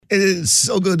It is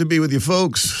so good to be with you,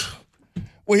 folks.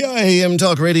 We are AM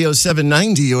Talk Radio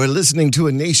 790. You're listening to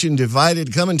A Nation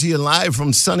Divided, coming to you live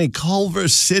from sunny Culver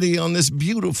City on this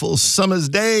beautiful summer's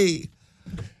day.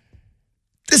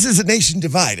 This is A Nation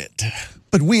Divided,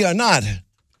 but we are not.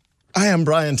 I am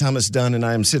Brian Thomas Dunn, and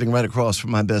I am sitting right across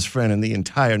from my best friend in the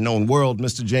entire known world,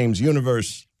 Mr. James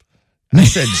Universe. I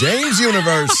said James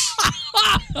Universe.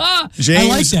 James I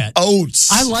like that. Oates.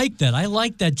 I like that. I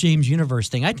like that James Universe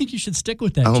thing. I think you should stick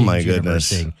with that James my Universe goodness.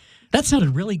 thing. That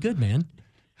sounded really good, man.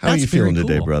 How are you feeling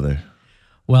today, brother?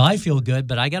 Well, I feel good,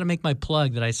 but I got to make my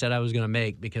plug that I said I was going to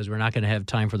make because we're not going to have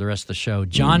time for the rest of the show.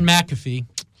 John McAfee.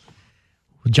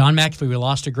 John McAfee, we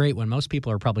lost a great one. Most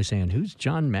people are probably saying, who's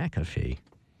John McAfee?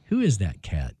 Who is that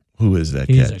cat? Who is that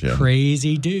He's cat, Jim? a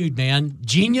crazy dude, man.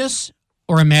 Genius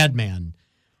or a madman?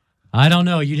 I don't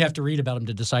know. You'd have to read about him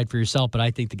to decide for yourself, but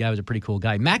I think the guy was a pretty cool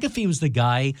guy. McAfee was the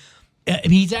guy. I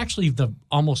mean, he's actually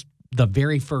almost the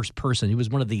very first person. He was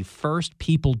one of the first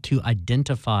people to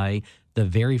identify the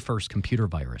very first computer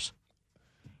virus.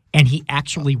 And he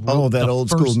actually wrote that old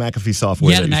school McAfee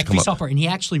software. Yeah, the McAfee software. And he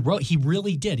actually wrote, he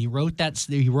really did. He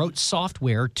wrote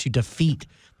software to defeat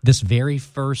this very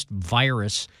first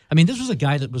virus. I mean, this was a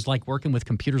guy that was like working with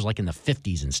computers like in the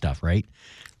 50s and stuff, right?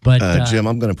 But Jim,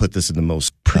 I'm going to put this in the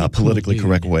most politically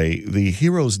correct way. The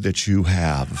heroes that you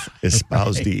have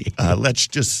espoused let's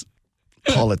just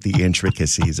call it the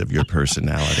intricacies of your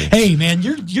personality. Hey, man,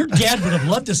 your dad would have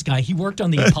loved this guy. He worked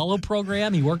on the Apollo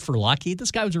program. He worked for Lockheed.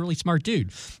 This guy was a really smart dude.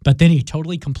 But then he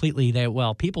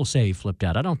people say he flipped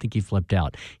out. I don't think he flipped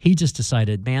out. He just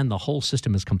decided, man, the whole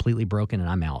system is completely broken and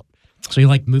I'm out. So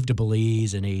he moved to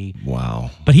Belize and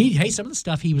Wow. But some of the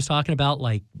stuff he was talking about,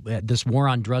 like this war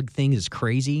on drug thing is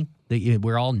crazy. That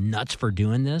we're all nuts for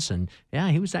doing this. And yeah,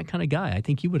 he was that kind of guy. I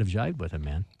think you would have jived with him,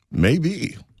 man.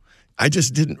 Maybe. I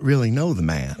just didn't really know the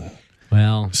man.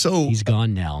 Well, so he's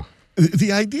gone now.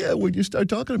 The idea when you start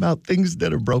talking about things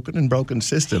that are broken and broken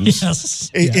systems, yes.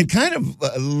 it kind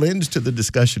of lends to the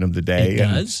discussion of the day. It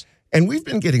does. And we've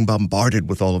been getting bombarded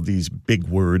with all of these big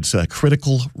words,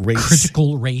 critical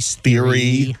race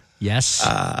theory. Yes.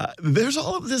 There's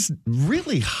all of this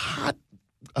really hot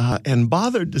and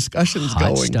bothered discussions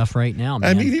hot going. Stuff right now, man.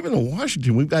 I mean, even in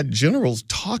Washington, we've got generals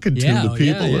talking to the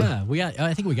people. Yeah.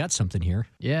 I think we got something here.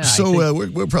 Yeah. So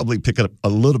we'll probably pick up a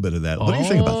little bit of that. What do you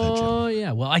think about that, Jim? Oh,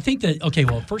 yeah. Well, I think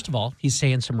that, first of all, he's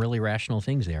saying some really rational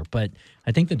things there. But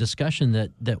I think the discussion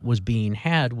that was being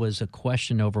had was a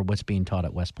question over what's being taught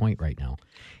at West Point right now.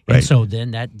 And right. So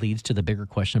then that leads to the bigger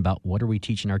question about what are we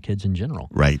teaching our kids in general?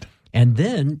 Right. And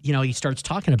then, he starts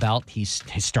talking about,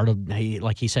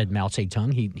 like he said, Mao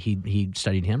Zedong, he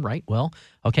studied him, right? Well,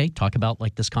 okay, talk about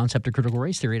like this concept of critical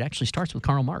race theory. It actually starts with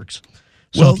Karl Marx.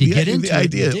 So well, if you get into the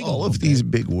idea, it, all of these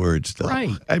big words, though.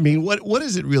 Right. I mean, what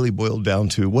does it really boil down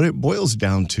to? What it boils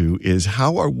down to is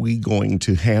how are we going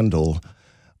to handle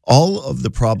all of the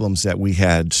problems that we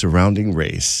had surrounding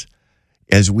race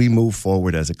as we move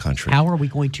forward as a country? How are we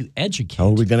going to educate? How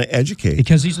are we going to educate?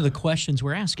 Because these are the questions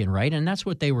we're asking, right? And that's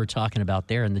what they were talking about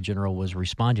there. And the general was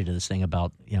responding to this thing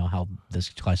about, how this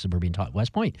classes were being taught at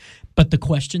West Point. But the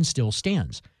question still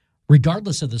stands.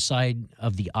 Regardless of the side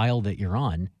of the aisle that you're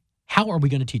on, how are we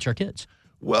going to teach our kids?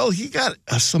 Well, he got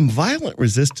some violent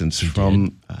resistance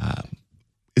from...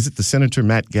 is it the Senator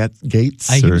Matt Gaetz?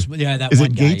 That is one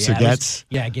it guy. Gaetz or Gaetz?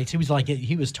 Gaetz.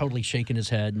 He was totally shaking his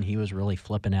head and he was really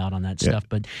flipping out on that stuff.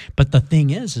 But the thing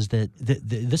is that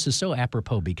this is so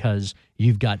apropos because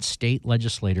you've got state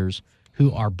legislators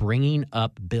who are bringing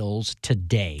up bills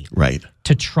today, right,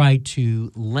 to try to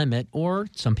limit, or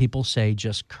some people say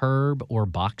just curb or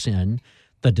box in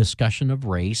the discussion of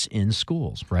race in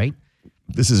schools, right?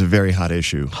 This is a very hot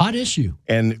issue. Hot issue.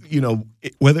 And,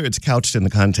 whether it's couched in the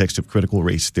context of critical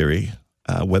race theory,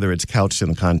 whether it's couched in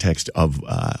the context of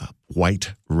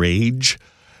white rage,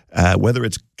 whether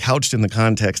it's couched in the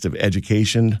context of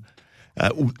education,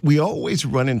 we always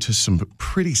run into some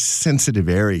pretty sensitive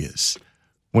areas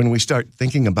when we start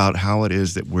thinking about how it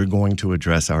is that we're going to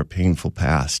address our painful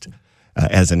past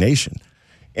as a nation.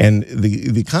 And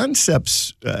the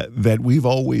concepts that we've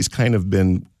always kind of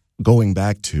been going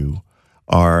back to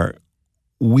are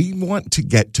we want to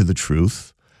get to the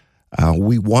truth.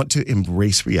 We want to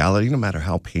embrace reality no matter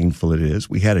how painful it is.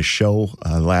 We had a show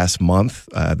last month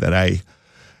that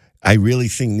I really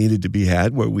think needed to be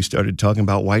had where we started talking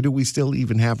about why do we still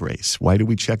even have race? Why do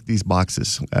we check these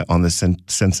boxes on the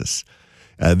census?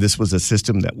 This was a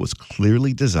system that was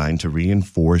clearly designed to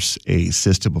reinforce a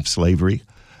system of slavery.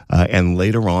 And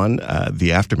later on,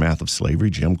 the aftermath of slavery,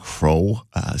 Jim Crow,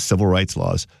 civil rights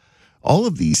laws, all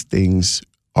of these things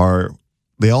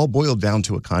they all boil down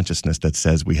to a consciousness that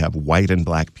says we have white and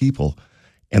black people.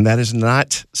 And that has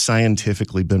not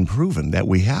scientifically been proven that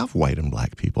we have white and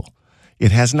black people.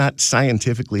 It has not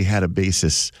scientifically had a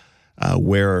basis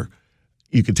where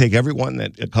you could take everyone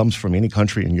that comes from any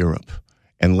country in Europe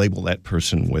and label that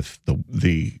person with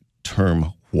the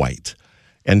term white.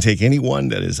 And take anyone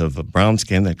that is of a brown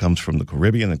skin that comes from the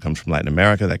Caribbean, that comes from Latin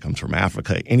America, that comes from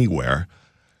Africa, anywhere,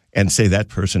 and say that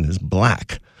person is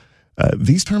black.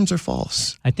 These terms are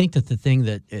false. I think that the thing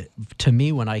that, to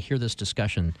me, when I hear this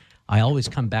discussion, I always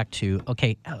come back to,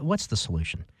 okay, what's the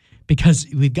solution? Because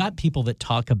we've got people that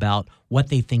talk about what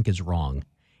they think is wrong,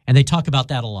 and they talk about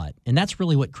that a lot. And that's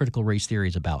really what critical race theory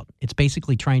is about. It's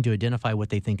basically trying to identify what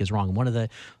they think is wrong. One of the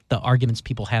arguments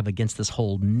people have against this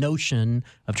whole notion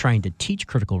of trying to teach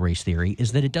critical race theory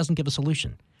is that it doesn't give a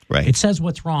solution. Right. It says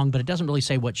what's wrong, but it doesn't really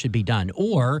say what should be done.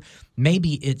 Or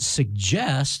maybe it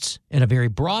suggests in a very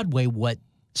broad way what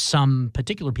some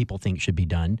particular people think should be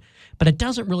done, but it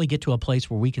doesn't really get to a place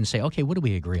where we can say, okay, what do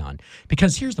we agree on?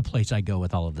 Because here's the place I go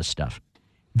with all of this stuff.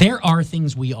 There are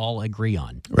things we all agree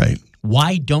on. Right.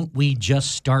 Why don't we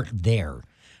just start there?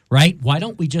 Right? Why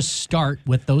don't we just start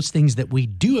with those things that we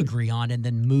do agree on and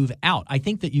then move out? I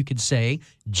think that you could say,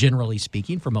 generally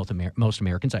speaking, for most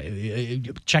Americans,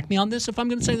 check me on this if I'm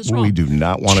going to say this wrong. We do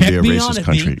not want to be a racist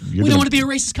country. We don't want to be a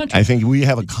racist country. I think we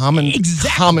have a common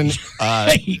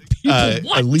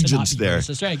allegiance there.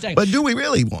 Racist, right, exactly. But do we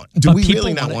really want? Do we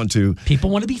really not want to?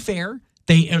 People want to be fair.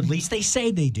 At least they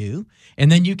say they do.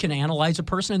 And then you can analyze a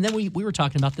person. And then we were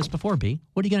talking about this before, B.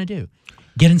 What are you going to do?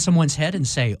 Get in someone's head and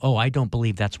say, oh, I don't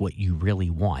believe that's what you really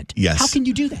want. Yes. How can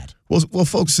you do that? Well,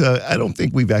 folks, I don't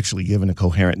think we've actually given a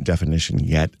coherent definition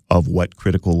yet of what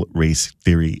critical race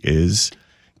theory is.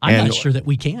 I'm not sure that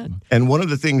we can. And one of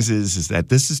the things is that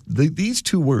these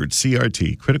two words,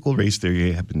 CRT, critical race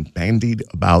theory, have been bandied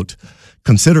about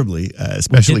considerably,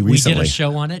 especially recently. We did a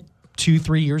show on it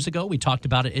 2-3 years ago. We talked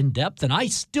about it in depth, and I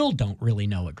still don't really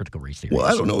know what critical race theory is. Well,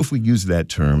 I don't know if we use that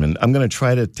term, and I'm going to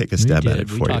try to take a stab at it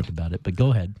for you. We talked about it, but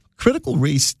go ahead. Critical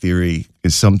race theory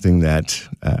is something that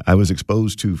I was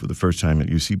exposed to for the first time at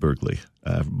UC Berkeley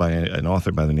by an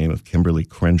author by the name of Kimberly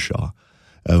Crenshaw,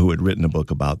 who had written a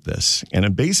book about this.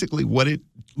 And basically what it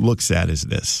looks at is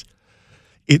this.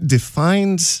 It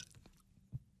defines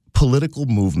political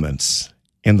movements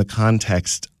in the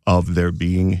context of there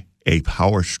being a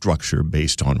power structure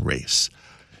based on race.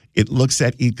 It looks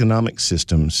at economic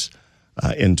systems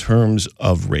in terms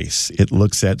of race. It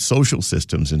looks at social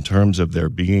systems in terms of there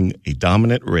being a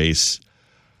dominant race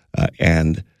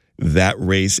and that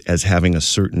race as having a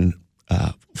certain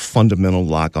fundamental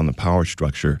lock on the power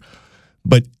structure.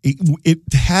 But it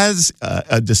has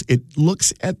it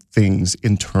looks at things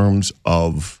in terms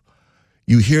of.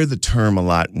 You hear the term a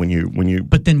lot when you're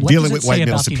dealing with white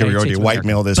male superiority, white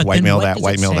male this, white male that,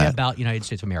 white male that. What does it say about United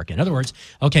States of America? In other words,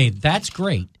 okay, that's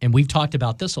great, and we've talked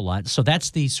about this a lot. So that's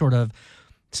the sort of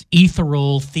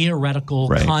ethereal, theoretical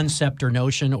concept or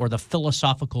notion or the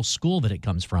philosophical school that it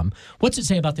comes from. What's it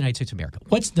say about the United States of America?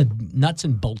 What's the nuts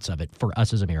and bolts of it for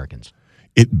us as Americans?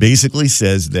 It basically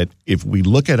says that if we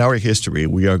look at our history,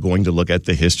 we are going to look at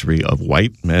the history of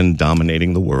white men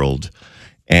dominating the world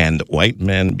and white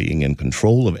men being in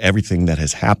control of everything that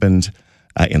has happened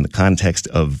in the context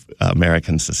of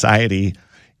American society,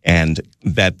 and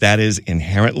that is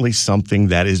inherently something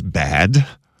that is bad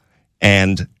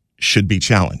and should be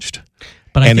challenged.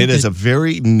 And it is a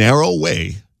very narrow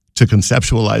way to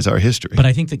conceptualize our history. But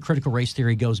I think that critical race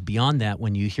theory goes beyond that.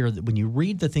 When you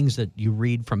read the things that you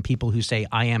read from people who say,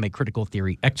 I am a critical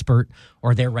theory expert,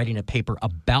 or they're writing a paper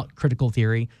about critical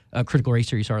race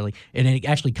theory, and it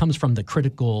actually comes from the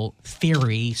critical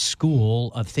theory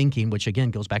school of thinking, which again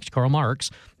goes back to Karl Marx.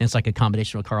 And it's like a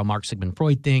combination of Karl Marx, Sigmund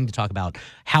Freud thing to talk about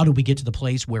how do we get to the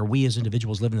place where we as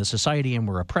individuals live in the society and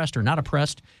we're oppressed or not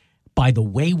oppressed by the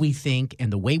way we think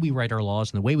and the way we write our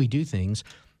laws and the way we do things.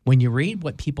 When you read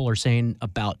what people are saying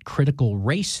about critical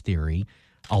race theory,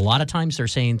 a lot of times they're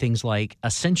saying things like,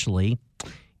 essentially,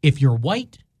 if you're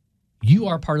white, you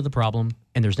are part of the problem,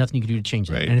 and there's nothing you can do to change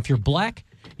that. Right. And if you're black,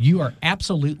 you are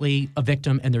absolutely a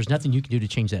victim, and there's nothing you can do to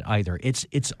change that either.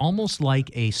 It's almost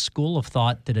like a school of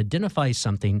thought that identifies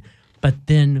something, but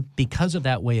then because of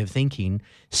that way of thinking,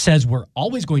 says we're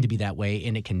always going to be that way,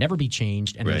 and it can never be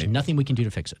changed, and there's nothing we can do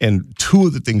to fix it. And two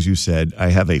of the things you said, I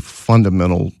have a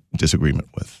fundamental disagreement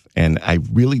with. And I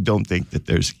really don't think that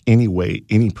there's any way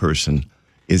any person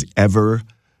is ever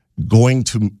going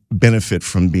to benefit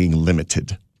from being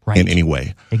limited in any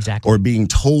way. Exactly. Or being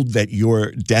told that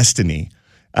your destiny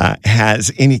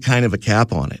has any kind of a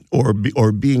cap on it,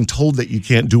 or being told that you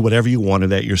can't do whatever you want or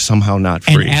that you're somehow not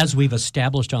free. And as we've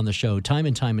established on the show time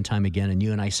and time and time again, and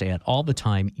you and I say it all the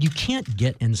time, you can't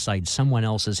get inside someone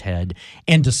else's head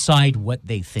and decide what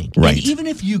they think. Right. And even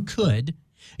if you could,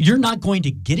 you're not going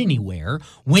to get anywhere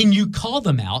when you call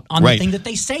them out on the thing that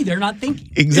they say they're not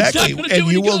thinking. Exactly. And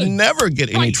you will never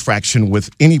get any traction with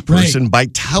any person by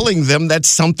telling them that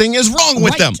something is wrong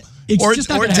with them. Or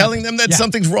telling them that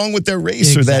something's wrong with their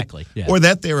race, or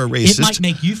that they're a racist. It might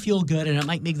make you feel good, and it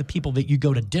might make the people that you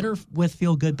go to dinner with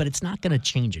feel good, but it's not going to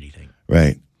change anything.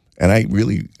 Right. And I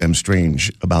really am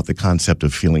strange about the concept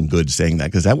of feeling good saying that,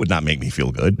 because that would not make me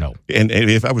feel good. No. And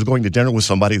if I was going to dinner with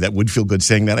somebody that would feel good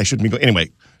saying that, I shouldn't be going. Anyway,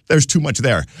 there's too much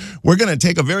there. We're going to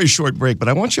take a very short break, but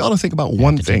I want you all to think about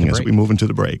one thing as we move into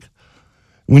the break.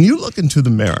 When you look into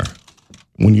the mirror,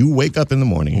 when you wake up in the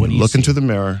morning, you look into the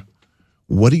mirror,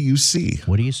 what do you see?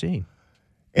 What do you see?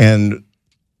 And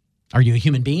are you a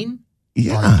human being?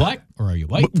 Yeah. Are you black or are you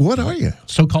white? What are you?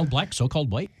 So-called black,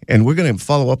 so-called white. And we're going to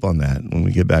follow up on that when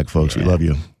we get back, folks. We love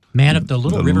you. Man, if the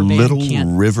Little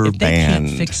River Band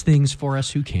can't fix things for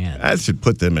us, who can? I should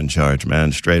put them in charge,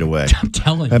 man, straight away. I'm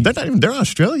telling you. They're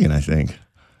Australian, I think.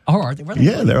 Oh, are they?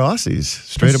 Yeah, they're Aussies,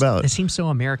 straight about. It seems so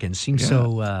American. It seems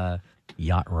so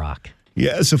yacht rock.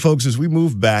 Yeah, so folks, as we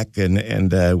move back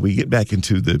and we get back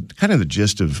into the kind of the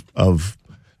gist of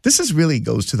this is really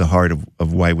goes to the heart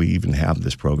of why we even have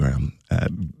this program.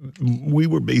 We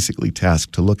were basically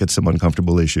tasked to look at some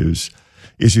uncomfortable issues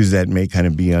that may kind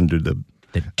of be under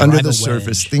the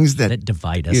surface, things that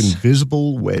divide us,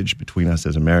 invisible wedge between us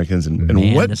as Americans,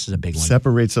 and what this is a big one.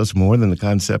 Separates us more than the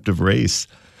concept of race.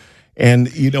 And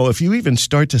if you even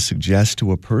start to suggest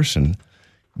to a person,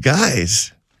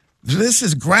 guys, this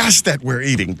is grass that we're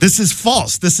eating. This is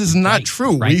false. This is not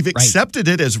true. We've accepted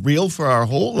it as real for our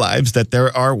whole lives that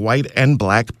there are white and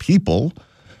black people,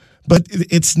 but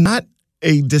it's not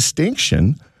a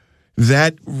distinction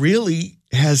that really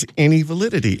has any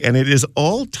validity. And it is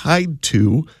all tied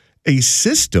to a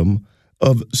system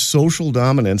of social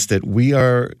dominance that we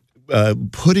are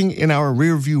putting in our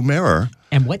rearview mirror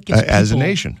as a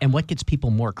nation. And what gets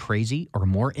people more crazy or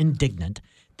more indignant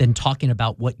than talking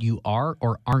about what you are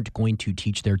or aren't going to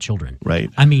teach their children. Right.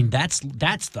 I mean, that's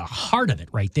the heart of it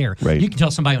right there. Right. You can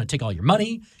tell somebody, I'm going to take all your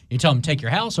money. You tell them, take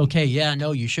your house. Okay, yeah,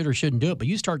 no, you should or shouldn't do it. But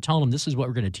you start telling them this is what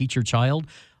we're going to teach your child.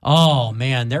 Oh,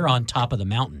 man, they're on top of the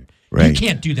mountain. Right. You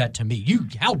can't do that to me.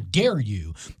 How dare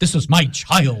you? This is my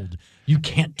child. You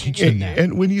can't teach them that.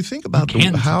 And when you think about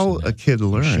how a kid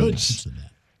learns,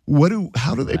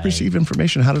 how do they perceive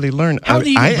information? How do they learn?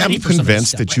 I am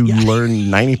convinced that you learn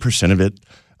 90% of it,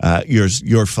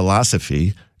 your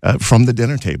philosophy, from the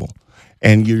dinner table.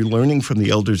 And you're learning from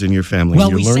the elders in your family. Well,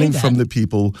 you're learning from the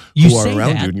people who are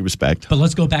around you and you respect. But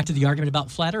let's go back to the argument about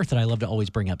flat Earth that I love to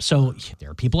always bring up. So there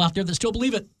are people out there that still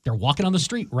believe it. They're walking on the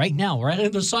street right now, right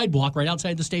on the sidewalk, right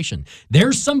outside the station.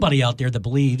 There's somebody out there that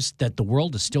believes that the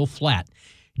world is still flat.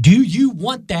 Do you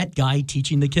want that guy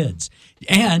teaching the kids?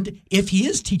 And if he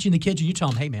is teaching the kids and you tell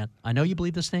him, hey, man, I know you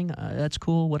believe this thing. That's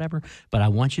cool, whatever. But I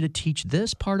want you to teach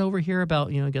this part over here about,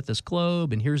 get this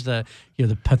globe and here's the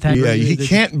Pythagoras. Yeah, he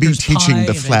can't be teaching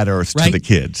the flat earth to the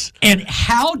kids. And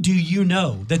how do you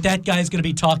know that guy's going to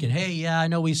be talking, hey, yeah, I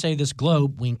know we say this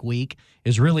globe, wink, wink,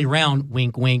 is really round,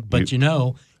 wink, wink, but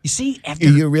you see,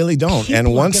 you really don't.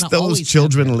 And once those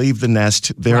children leave the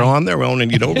nest, they're on their own,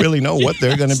 and you don't really know what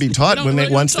they're going to be taught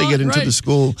once they get into the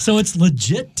school. So it's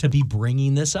legit to be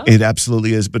bringing this up. It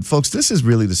absolutely is. But folks, this is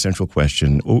really the central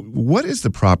question. What is the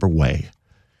proper way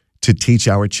to teach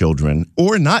our children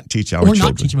or not teach our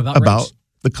children about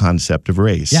the concept of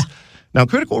race? Yeah. Now,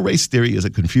 critical race theory is a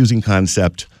confusing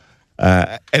concept.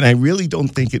 And I really don't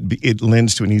think it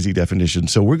lends to an easy definition.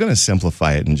 So we're going to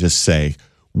simplify it and just say,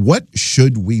 what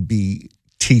should we be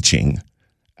teaching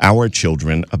our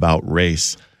children about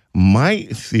race? My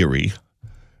theory,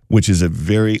 which is a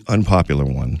very unpopular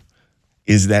one,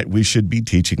 is that we should be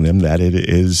teaching them that it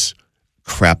is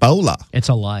crapola. It's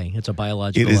a lie. It's a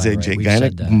biological lie. It is a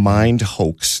gigantic mind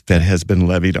hoax that has been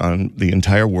levied on the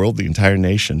entire world, the entire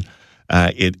nation.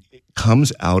 It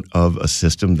comes out of a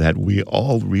system that we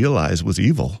all realize was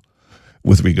evil,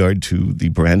 with regard to the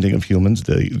branding of humans,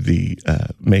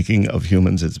 the making of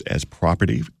humans as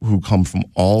property who come from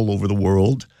all over the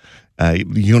world,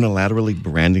 unilaterally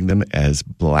branding them as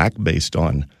black based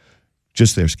on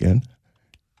just their skin,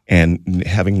 and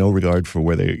having no regard for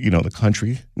where they, the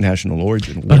country, national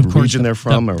origin, what region they're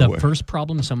from. The first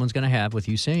problem someone's going to have with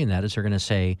you saying that is they're going to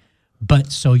say,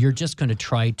 But so you're just going to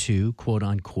try to, quote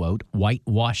unquote,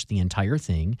 whitewash the entire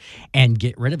thing and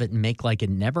get rid of it and make like it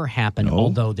never happened,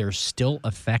 although there's still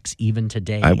effects even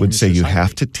today. I would say society. you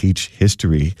have to teach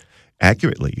history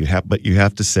accurately. But you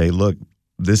have to say, look,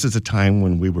 this is a time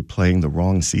when we were playing the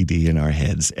wrong CD in our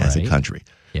heads as a country.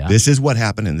 Yeah. This is what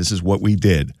happened and this is what we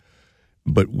did.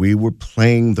 But we were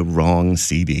playing the wrong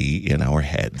CD in our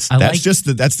heads.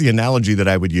 That's the analogy that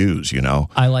I would use, you know.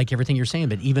 I like everything you're saying,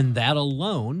 but even that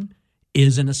alone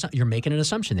is you're making an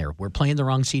assumption there. We're playing the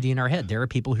wrong CD in our head. There are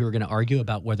people who are going to argue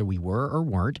about whether we were or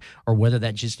weren't, or whether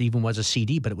that just even was a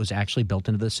CD, but it was actually built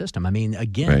into the system. I mean,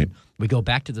 again, we go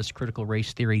back to this critical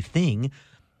race theory thing.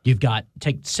 You've got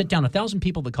sit down 1,000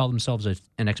 people that call themselves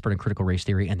an expert in critical race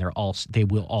theory, and they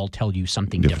will all tell you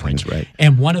something different. Right.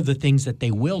 And one of the things that they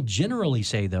will generally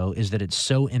say, though, is that it's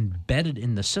so embedded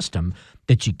in the system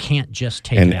that you can't just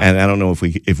take it out. And I don't know if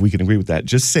we can agree with that.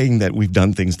 Just saying that we've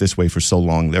done things this way for so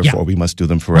long, therefore we must do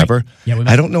them forever. Right. Yeah,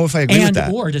 I don't know if I agree with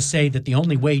that. Or to say that the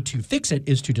only way to fix it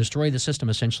is to destroy the system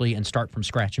essentially and start from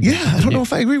scratch. And I don't know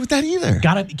if I agree with that either.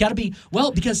 Gotta be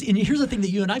because here's the thing that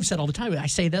you and I've said all the time. I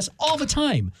say this all the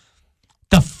time.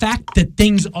 The fact that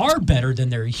things are better than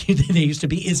they used to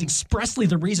be is expressly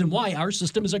the reason why our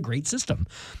system is a great system.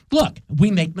 Look,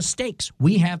 we make mistakes.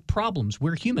 We have problems.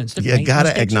 We're humans. You got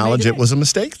to acknowledge it was a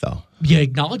mistake, though. You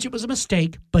acknowledge it was a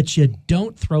mistake, but you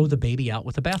don't throw the baby out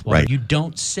with the bathwater. Right. You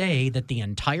don't say that the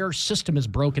entire system is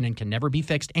broken and can never be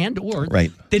fixed, or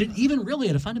that it even really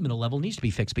at a fundamental level needs to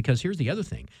be fixed, because here's the other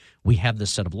thing. We have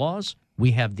this set of laws.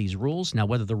 We have these rules. Now,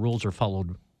 whether the rules are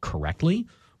followed correctly,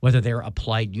 whether they're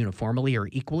applied uniformly or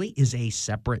equally, is a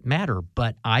separate matter.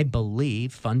 But I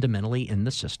believe fundamentally in the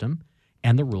system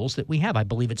and the rules that we have. I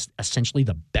believe it's essentially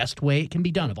the best way it can be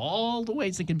done of all the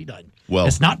ways it can be done. Well,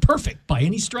 it's not perfect by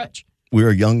any stretch. We're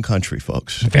a young country,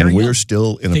 folks, and we're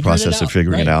still in the process of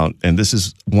figuring it out. And this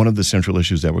is one of the central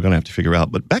issues that we're going to have to figure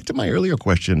out. But back to my earlier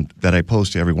question that I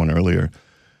posed to everyone earlier.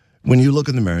 When you look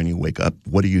in the mirror and you wake up,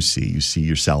 what do you see? You see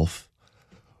yourself.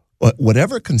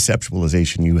 Whatever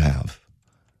conceptualization you have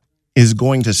is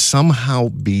going to somehow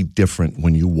be different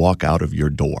when you walk out of your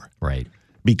door. Right.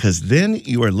 Because then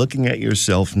you are looking at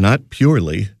yourself not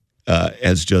purely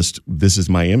as just, this is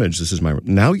my image, this is my...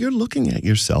 Now you're looking at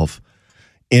yourself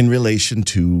in relation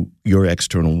to your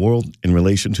external world, in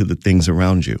relation to the things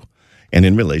around you, and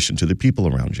in relation to the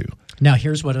people around you. Now,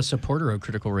 here's what a supporter of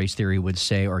critical race theory would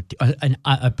say, or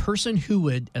a person who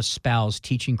would espouse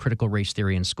teaching critical race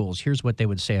theory in schools. Here's what they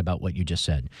would say about what you just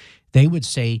said. They would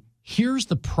say, here's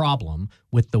the problem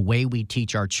with the way we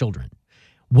teach our children.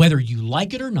 Whether you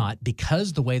like it or not,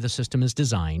 because the way the system is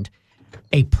designed,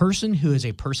 a person who is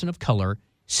a person of color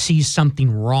sees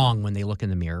something wrong when they look in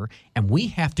the mirror, and we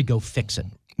have to go fix it.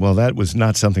 Well, that was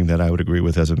not something that I would agree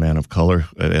with as a man of color.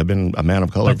 I've been a man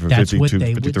of color for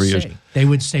 53 years. They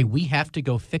would say, we have to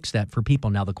go fix that for people.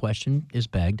 Now, the question is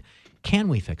begged, can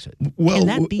we fix it? Well, can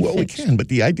that be fixed? We can, but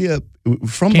the idea,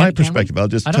 from my perspective, I'll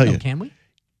just tell you. Can we?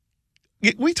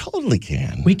 We totally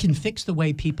can. We can fix the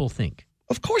way people think.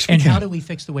 Of course we can. And how do we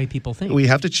fix the way people think? We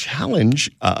have to challenge,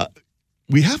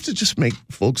 we have to just make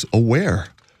folks aware.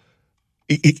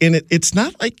 And it's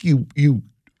not like you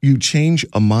change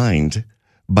a mind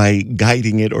by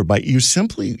guiding it, or you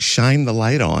simply shine the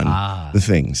light on the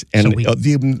things. And so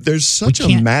there's such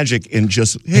a magic in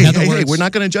just, hey, we're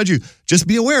not going to judge you. Just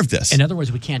be aware of this. In other words,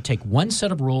 we can't take one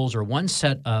set of rules or one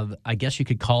set of, I guess you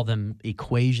could call them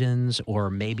equations or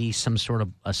maybe some sort of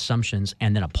assumptions,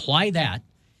 and then apply that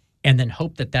and then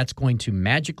hope that that's going to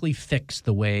magically fix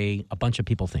the way a bunch of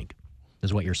people think.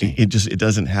 Is what you're saying. It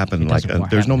doesn't happen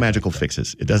there's no magical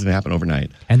fixes. It doesn't happen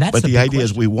overnight. And that's the idea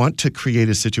is we want to create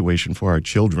a situation for our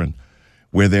children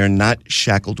where they're not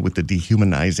shackled with the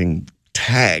dehumanizing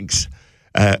tags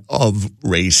of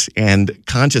race and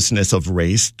consciousness of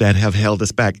race that have held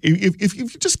us back. If you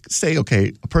just say,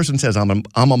 okay, a person says I'm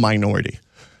a minority.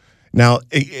 Now,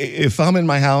 if I'm in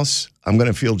my house, I'm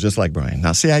going to feel just like Brian.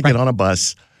 Now, say I get on a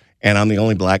bus and I'm the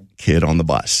only black kid on the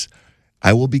bus.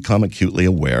 I will become acutely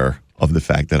aware of the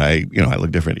fact that I look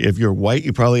different. If you're white,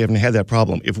 you probably haven't had that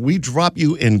problem. If we drop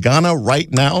you in Ghana right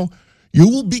now, you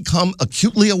will become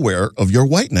acutely aware of your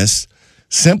whiteness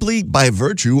simply by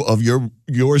virtue of your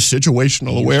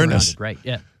situational awareness. Right,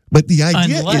 yeah. But the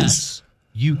idea Unless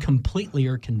you completely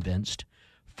are convinced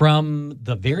from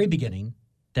the very beginning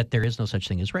that there is no such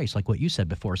thing as race, like what you said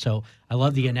before. So I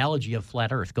love the analogy of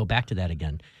flat Earth. Go back to that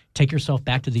again. Take yourself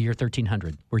back to the year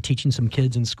 1300. We're teaching some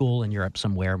kids in school in Europe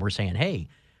somewhere, and we're saying, hey,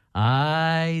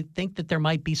 I think that there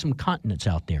might be some continents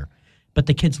out there. But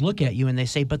the kids look at you and they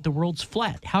say, but the world's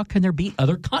flat. How can there be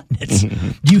other continents?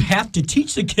 You have to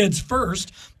teach the kids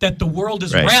first that the world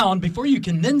is round before you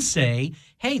can then say,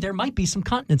 hey, there might be some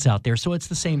continents out there. So it's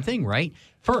the same thing, right?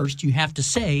 First, you have to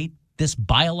say this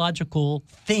biological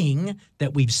thing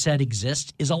that we've said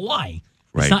exists is a lie.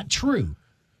 It's not true.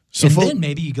 So and then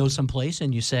maybe you go someplace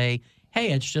and you say,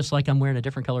 hey, it's just like I'm wearing a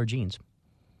different color of jeans.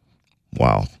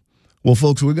 Wow. Well,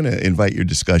 folks, we're going to invite your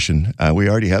discussion. We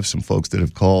already have some folks that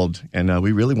have called, and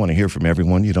we really want to hear from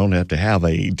everyone. You don't have to have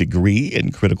a degree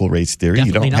in critical race theory.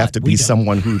 Definitely you don't have to be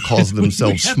someone who calls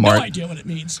themselves smart. We have no idea what it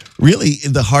means. Really,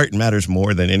 the heart matters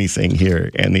more than anything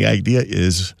here. And the idea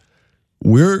is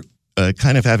we're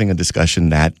kind of having a discussion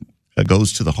that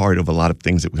goes to the heart of a lot of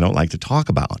things that we don't like to talk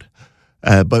about.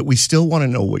 But we still want to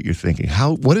know what you're thinking.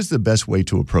 What is the best way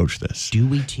to approach this? Do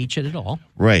we teach it at all?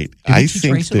 Right. I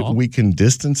think that we can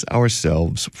distance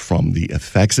ourselves from the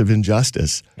effects of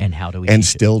injustice. And how do we and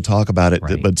still talk about it,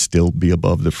 but still be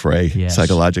above the fray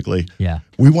psychologically. Yeah.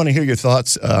 We want to hear your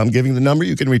thoughts. I'm giving the number.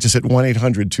 You can reach us at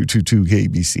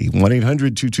 1-800-222-KBC,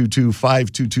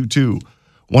 1-800-222-5222,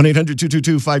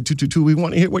 1-800-222-5222. We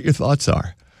want to hear what your thoughts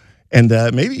are. And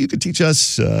maybe you could teach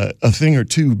us a thing or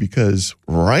two, because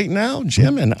right now,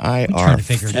 Jim and I are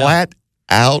flat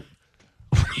out.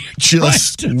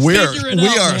 Just we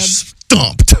are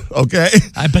stumped. Okay,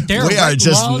 but we are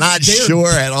just not sure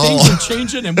at all. Things are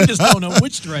changing, and we just don't know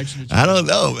which direction. I don't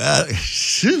know.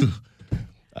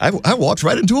 I walked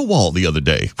right into a wall the other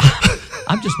day.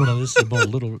 I'm just one of this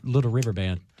little river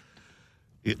band.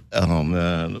 Oh,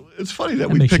 man. It's funny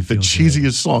that we picked the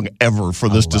cheesiest song ever for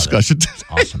this discussion. It's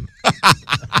awesome.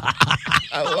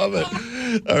 I love it.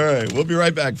 All right. We'll be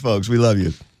right back, folks. We love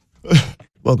you.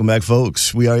 Welcome back,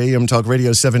 folks. We are AM Talk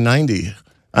Radio 790.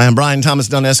 I am Brian Thomas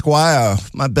Dunn, Esquire,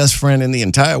 my best friend in the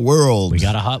entire world. We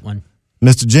got a hot one.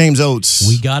 Mr. James Oates.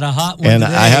 We got a hot one And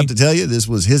today. I have to tell you, this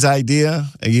was his idea.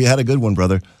 You had a good one,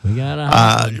 brother. We got a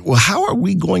hot one. Well, how are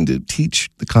we going to teach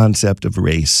the concept of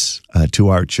race to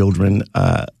our children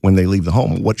when they leave the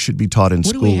home? What should be taught in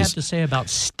schools? What do we have to say about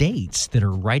states that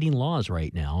are writing laws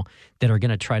right now that are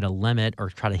going to try to limit or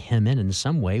try to hem in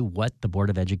some way what the Board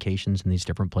of Education's in these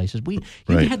different places? We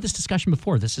had this discussion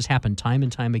before. This has happened time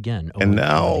and time again. And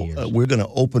now we're going to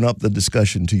open up the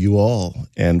discussion to you all.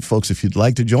 And folks, if you'd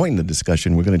like to join the discussion,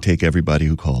 we're going to take everybody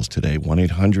who calls today.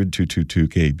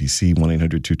 1-800-222-KBC,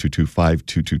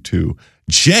 1-800-222-5222.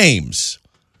 James,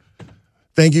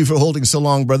 thank you for holding so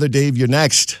long, brother. Dave, you're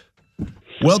next.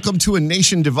 Welcome to A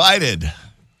Nation Divided.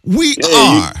 We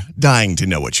are dying to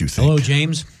know what you think. Hello,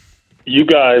 James. You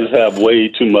guys have way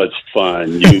too much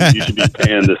fun. You should be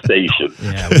paying the station.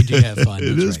 Yeah, we do have fun.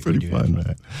 It is pretty fun,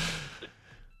 man.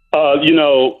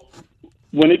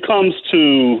 When it comes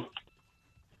to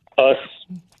us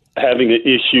having an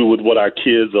issue with what our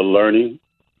kids are learning,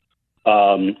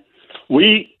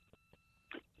 we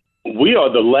are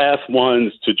the last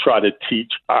ones to try to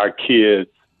teach our kids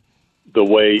the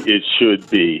way it should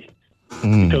be.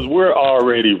 Because we're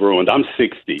already ruined. I'm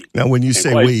 60. Now, when you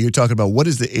say we, you're talking about what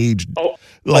is the age?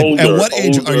 Older, at what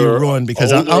age are you ruined?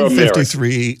 Because I'm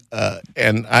 53,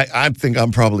 and I think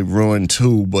I'm probably ruined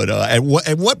too. But at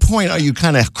what point are you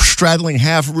kind of straddling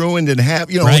half ruined and half,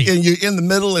 and you're in the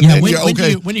middle and you're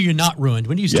okay? When are you not ruined?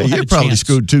 When do you still have a chance? You're probably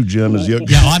screwed too, Jim.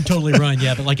 I'm totally ruined.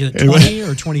 Yeah, but like at 20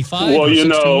 or 25.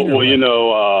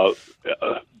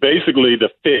 Basically the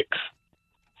fix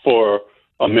for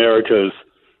America's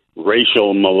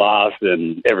racial molasses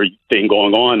and everything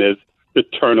going on is the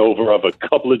turnover of a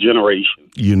couple of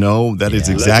generations. That is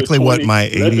exactly what my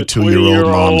 82-year-old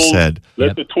mom said.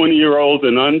 Let the 20-year-olds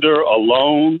and under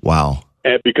alone. Wow.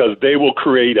 And because they will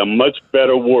create a much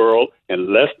better world, and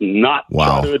let's not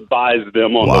try to advise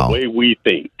them on the way we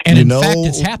think. And in fact,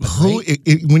 it's happened.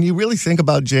 When you really think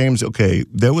about James,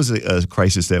 there was a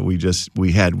crisis that we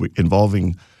had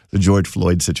involving the George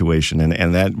Floyd situation,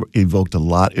 and that evoked a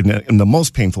lot. In the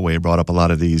most painful way, it brought up a lot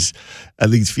of these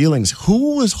feelings.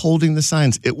 Who was holding the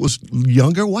signs? It was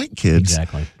younger white kids.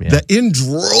 Exactly. Yeah. That in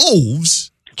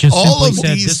droves. Just all of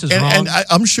said, these, this is wrong. And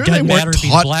I'm sure Doesn't they weren't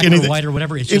taught black anything. Or white or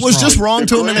whatever. It was just wrong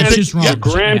to them.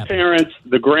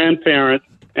 The grandparents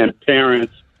and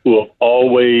parents who have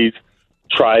always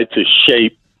tried to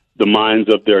shape the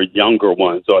minds of their younger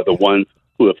ones are the ones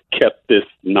who have kept this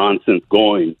nonsense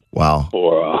going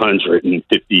for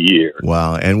 150 years.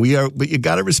 Wow. And but you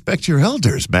got to respect your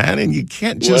elders, man, and you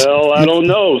can't just... Well, I don't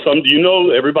know.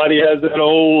 Everybody has that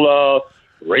old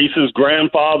racist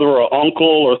grandfather or uncle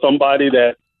or somebody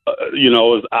that,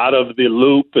 is out of the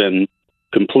loop, and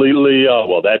completely,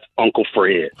 well, that's Uncle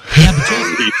Fred. Yeah, but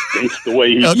James, He thinks the way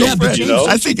he Uncle thinks, Fred. you know?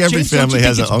 I think every James, don't family you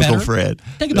has think an it's Uncle better? Fred.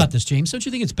 Think about this, James. Don't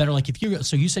you think it's better? Like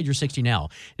so you said you're 60 now.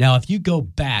 Now, if you go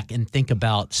back and think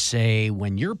about, say,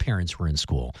 when your parents were in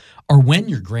school or when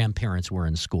your grandparents were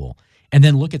in school, and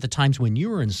then look at the times when you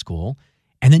were in school,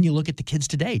 and then you look at the kids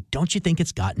today, don't you think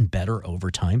it's gotten better over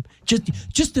time?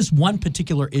 Just this one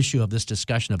particular issue of this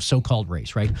discussion of so-called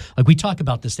race, right? Like we talk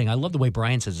about this thing. I love the way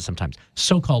Brian says it sometimes,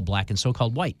 so-called black and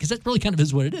so-called white, because that really kind of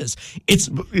is what it is. It's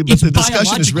the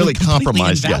discussion is really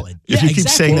compromised. Yeah. If you keep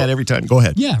saying that every time, go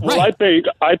ahead. Yeah, right. Well,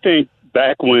 I think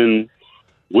back when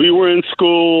we were in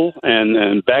school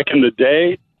and back in the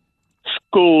day,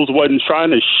 schools wasn't trying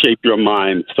to shape your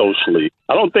mind socially.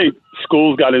 I don't think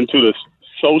schools got into the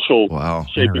social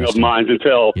shaping of minds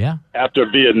until after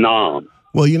Vietnam.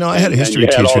 Well, you know, I had a history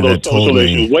teacher that told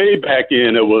me way back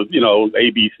in it was, you know,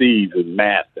 ABCs and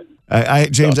math.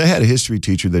 James, I had a history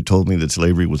teacher that told me that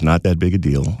slavery was not that big a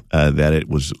deal, that it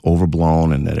was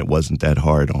overblown, and that it wasn't that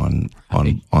hard on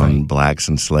blacks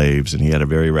and slaves. And he had a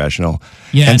very rational.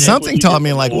 Yeah, and something taught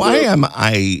me, like, why am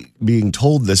I being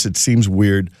told this? It seems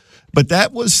weird, but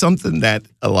that was something that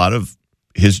a lot of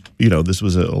his, you know, this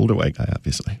was an older white guy,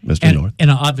 obviously, Mr. North. And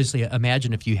obviously,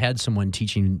 imagine if you had someone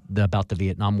teaching about the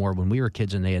Vietnam War when we were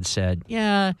kids, and they had said,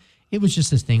 "Yeah, it was just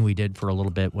this thing we did for a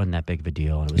little bit, wasn't that big of a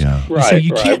deal." And it was, right. So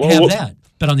you can't have that.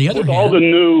 But on the other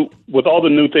hand, with all the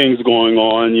new things going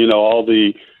on, you know, all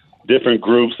the different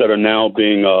groups that are now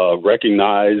being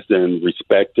recognized and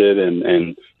respected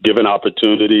and given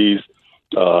opportunities,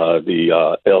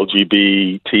 the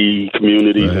LGBT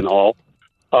communities and all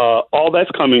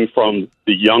that's coming from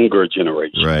the younger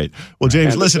generation. Right. Well,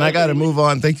 James, listen, I got to move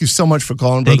on. Thank you so much for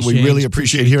calling, brother. We really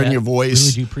appreciate hearing your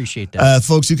voice. Really do appreciate that.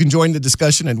 Folks, you can join the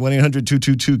discussion at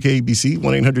 1-800-222-KBC,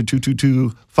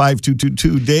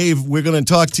 1-800-222-5222. Dave, we're going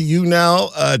to talk to you now.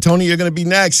 Tony, you're going to be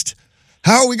next.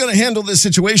 How are we going to handle this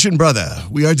situation, brother?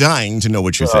 We are dying to know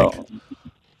what you think.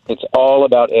 It's all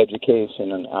about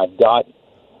education, and I've got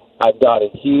a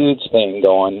huge thing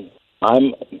going.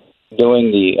 I'm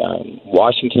doing the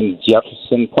Washington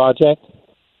Jefferson Project.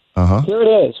 Here it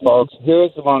is, folks.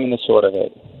 Here's the long and the short of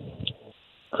it.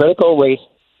 Critical race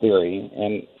theory,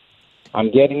 and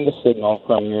I'm getting the signal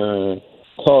from your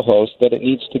co-host that it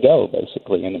needs to go,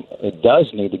 basically, and it does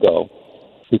need to go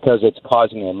because it's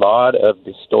causing a lot of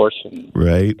distortion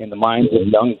in the minds of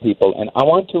young people. And I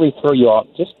want to refer you all,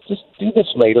 just do this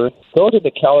later. Go to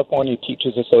the California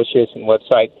Teachers Association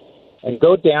website and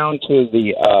go down to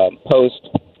the post.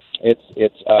 It's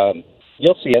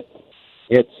you'll see it.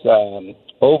 It's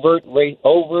overt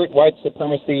white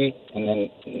supremacy, and then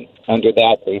under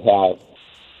that they have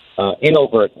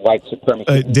inovert white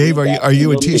supremacy. Dave, are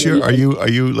you a teacher? Are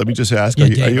you? Let me just ask. Are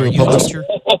you a publisher?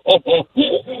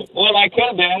 Well, I could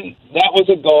have been. That was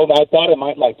a goal. I thought I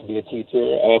might like to be a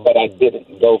teacher, but I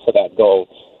didn't go for that goal.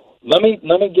 Let me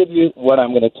give you what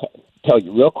I'm going to tell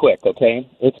you real quick. Okay,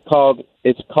 it's called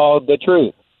the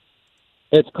truth.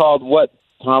 It's called what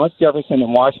Thomas Jefferson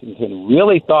and Washington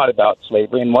really thought about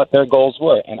slavery and what their goals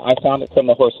were. And I found it from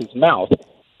the horse's mouth,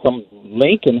 from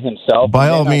Lincoln himself. By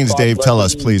all means, Dave, tell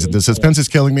us, please. The suspense is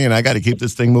killing me, and I got to keep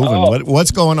this thing moving.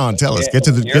 What's going on? Tell us. Get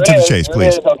to the chase,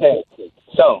 please. Okay.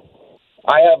 So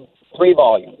I have 3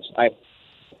 volumes. I have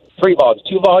 3 volumes.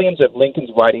 2 volumes of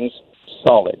Lincoln's writings,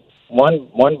 solid.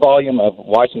 One volume of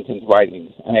Washington's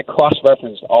writings. And I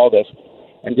cross-referenced all this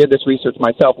and did this research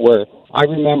myself, where I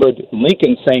remembered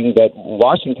Lincoln saying that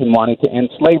Washington wanted to end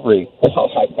slavery.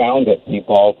 Well, I found it,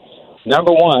 people.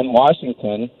 Number one,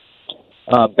 Washington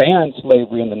banned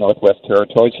slavery in the Northwest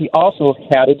Territories. He also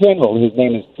had a general. His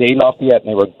name is De Lafayette, and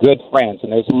they were good friends.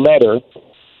 And there's a letter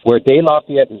where De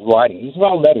Lafayette is writing. These are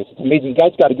all letters. It's amazing. You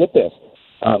guys got to get this.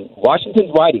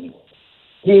 Washington's writing.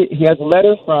 He has a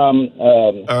letter from...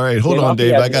 all right, hold on,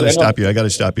 Dave. I got to stop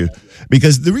you.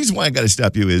 Because the reason why I got to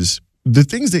stop you is the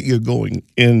things that you're going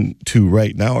into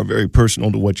right now are very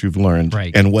personal to what you've learned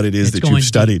and what it is that you've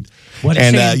studied.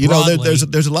 And, you know,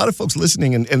 there's a lot of folks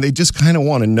listening, and they just kind of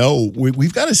want to know.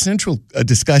 We've got a central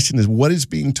discussion is what is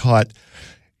being taught.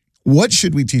 What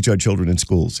should we teach our children in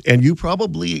schools? And you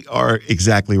probably are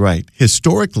exactly right.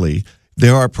 Historically,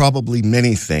 there are probably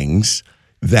many things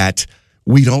that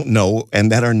we don't know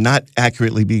and that are not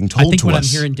accurately being told to us. I think what I'm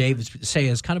hearing Dave say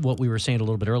is kind of what we were saying a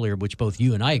little bit earlier, which both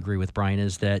you and I agree with, Brian,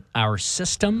 is that our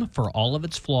system, for all of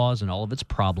its flaws and all of its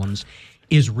problems,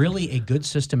 is really a good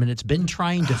system, and it's been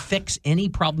trying to fix any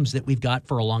problems that we've got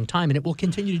for a long time, and it will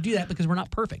continue to do that because we're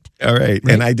not perfect. All right.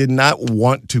 And I did not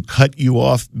want to cut you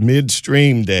off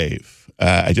midstream, Dave.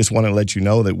 I just want to let you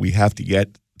know that we have to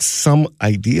get some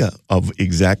idea of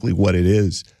exactly what it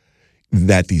is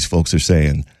that these folks are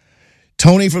saying.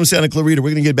 Tony from Santa Clarita.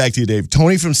 We're going to get back to you, Dave.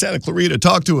 Tony from Santa Clarita,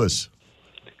 talk to us.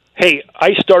 Hey,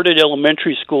 I started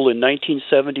elementary school in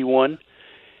 1971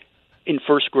 in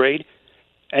first grade,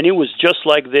 and it was just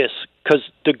like this because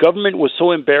the government was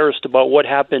so embarrassed about what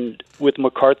happened with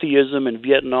McCarthyism in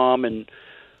Vietnam and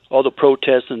all the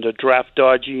protests and the draft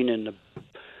dodging and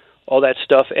all that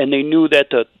stuff, and they knew that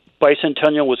the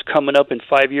bicentennial was coming up in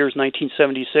 5 years,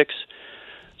 1976.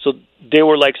 So they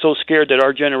were like so scared that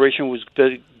our generation was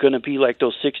going to be like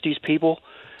those 60s people.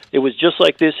 It was just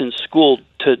like this in school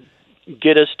to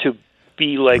get us to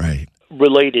be like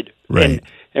related. Right.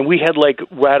 And we had like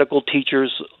radical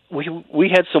teachers. We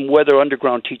had some Weather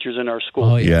Underground teachers in our school.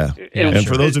 Oh, yeah. And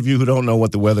for those of you who don't know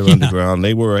what the Weather Underground,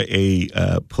 they were a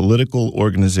political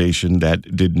organization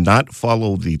that did not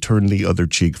follow the turn the other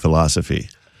cheek philosophy.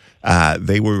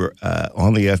 They were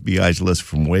on the FBI's list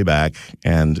from way back,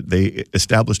 and they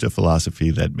established a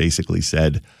philosophy that basically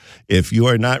said, if you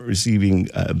are not receiving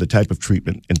the type of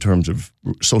treatment in terms of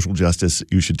social justice,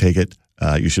 you should take it.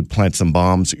 You should plant some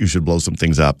bombs. You should blow some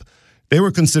things up. They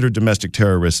were considered domestic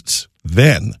terrorists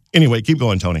then. Anyway, keep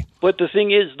going, Tony. But the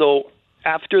thing is, though,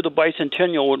 after the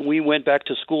bicentennial, when we went back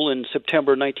to school in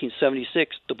September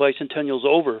 1976, the bicentennial's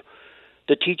over.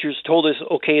 The teachers told us,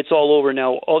 okay, it's all over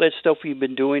now. All that stuff we've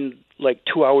been doing, like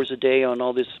 2 hours a day on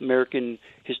all this American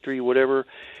history, whatever,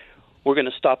 we're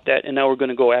going to stop that, and now we're going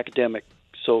to go academic.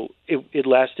 So it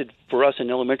lasted for us in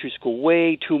elementary school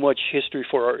way too much history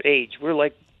for our age. We're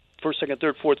like first, second,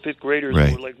 third, fourth, fifth graders.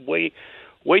 Right. We're like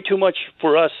way too much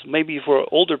for us, maybe for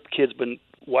older kids, but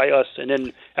why us? And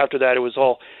then after that, it was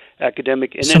all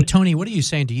academic. And so, then, Tony, what are you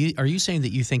saying? Are you saying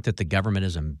that you think that the government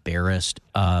is embarrassed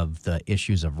of the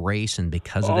issues of race, and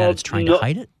because of that, it's trying to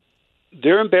hide it?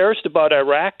 They're embarrassed about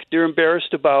Iraq. They're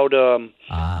embarrassed about the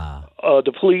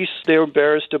police. They're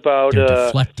embarrassed about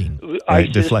deflecting.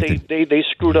 ISIS. Deflecting. They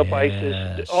screwed up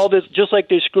ISIS. All this, just like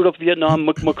they screwed up Vietnam.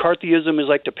 McCarthyism is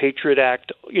like the Patriot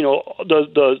Act. You know,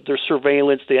 their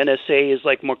surveillance. The NSA is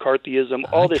like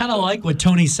McCarthyism. All this. I kind of like what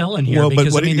Tony's selling here, Well,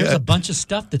 because but there's a bunch of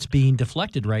stuff that's being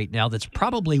deflected right now that's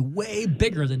probably way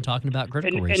bigger than talking about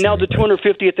critical race and now theory. the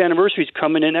 250th anniversary is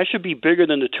coming in. That should be bigger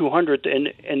than the 200th,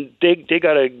 and they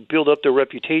got to build up their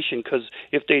reputation, because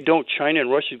if they don't, China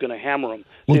and Russia is going to hammer them.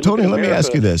 Well, Tony, let me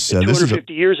ask you this.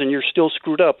 250 years and you're still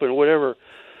screwed up or whatever.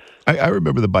 I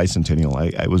remember the bicentennial.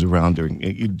 I was around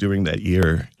during that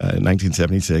year,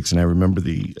 1976, and I remember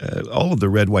all of the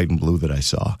red, white, and blue that I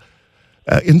saw.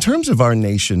 In terms of our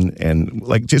nation, and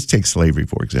like just take slavery,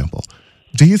 for example,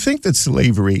 do you think that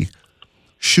slavery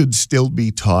should still be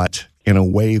taught in a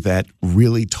way that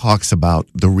really talks about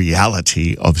the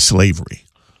reality of slavery?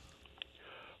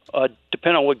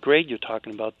 Depending on what grade you're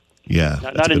talking about. Yeah,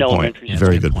 not in elementary school.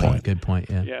 Very good point. Good point.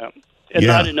 Yeah. Yeah. And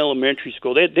not in elementary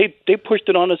school. They pushed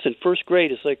it on us in first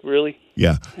grade. It's like, really?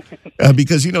 Yeah.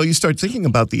 Because, you start thinking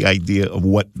about the idea of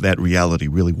what that reality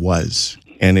really was.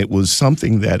 And it was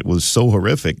something that was so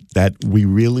horrific that we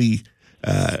really,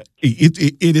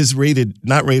 it is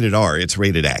not rated R, it's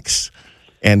rated X.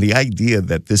 And the idea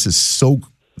that this is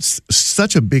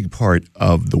such a big part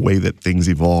of the way that things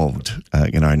evolved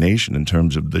in our nation in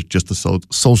terms of the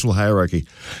social hierarchy.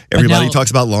 Everybody talks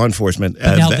about law enforcement.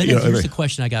 Here's the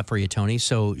question I got for you, Tony.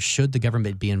 So should the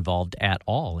government be involved at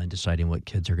all in deciding what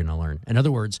kids are going to learn? In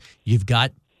other words, you've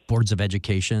got boards of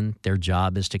education. Their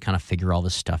job is to kind of figure all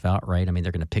this stuff out, right? I mean,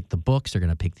 they're going to pick the books. They're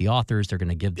going to pick the authors. They're going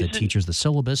to give the teachers the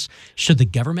syllabus. Should the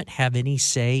government have any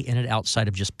say in it outside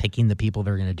of just picking the people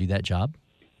that are going to do that job?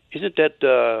 Isn't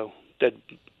that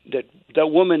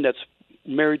woman that's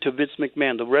married to Vince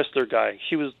McMahon, the wrestler guy,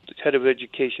 she was head of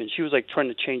education. She was like trying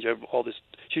to change all this.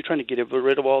 She was trying to get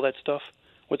rid of all that stuff.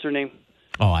 What's her name?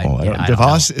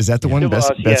 DeVos? Is that the one?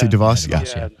 DeVos, Betsy DeVos?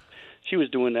 Yeah. She was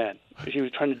doing that. She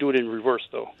was trying to do it in reverse,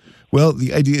 though. Well,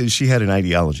 the idea is she had an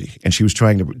ideology, and she was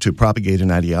trying to propagate an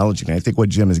ideology. And I think what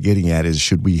Jim is getting at is,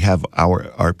 should we have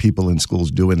our people in schools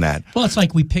doing that? Well, it's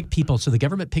like we pick people. So the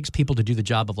government picks people to do the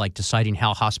job of like deciding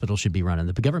how hospitals should be run. And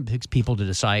the government picks people to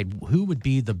decide who would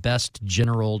be the best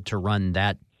general to run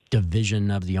that division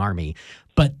of the Army.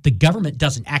 But the government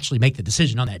doesn't actually make the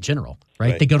decision on that general,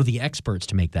 right? They go to the experts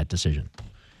to make that decision.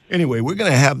 Anyway, we're going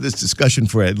to have this discussion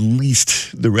for at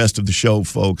least the rest of the show,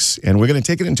 folks, and we're going to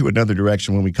take it into another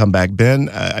direction when we come back. Ben,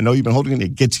 I know you've been holding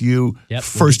it. Get to you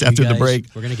first after the break.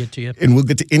 We're going to get to you. And we'll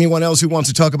get to anyone else who wants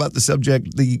to talk about the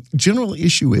subject. The general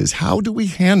issue is, how do we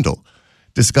handle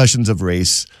discussions of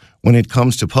race when it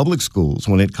comes to public schools,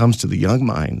 when it comes to the young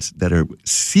minds that are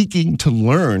seeking to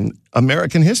learn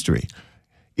American history?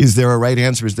 Is there a right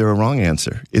answer? Is there a wrong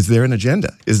answer? Is there an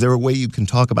agenda? Is there a way you can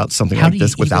talk about something like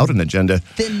this without an agenda?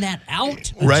 Thin that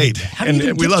out. Right.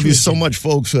 And we love you so much,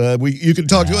 folks. You can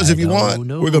talk to us if you want.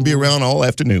 We're going to be around all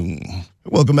afternoon.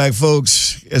 Welcome back,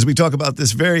 folks, as we talk about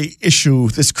this very issue,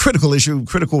 this critical issue,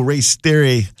 critical race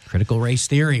theory. Critical race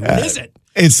theory. What is it?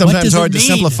 It's sometimes hard to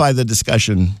simplify the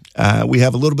discussion. We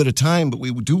have a little bit of time, but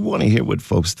we do want to hear what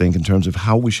folks think in terms of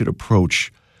how we should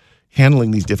approach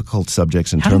handling these difficult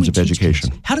subjects in terms of education.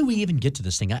 Kids? How do we even get to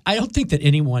this thing? I don't think that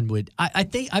anyone would. I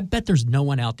bet there's no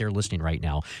one out there listening right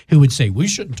now who would say we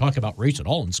shouldn't talk about race at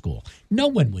all in school. No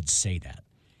one would say that.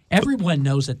 Everyone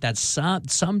knows that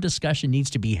some discussion needs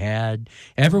to be had.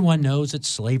 Everyone knows that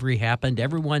slavery happened.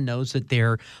 Everyone knows that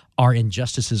there are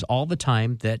injustices all the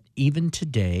time that even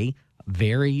today,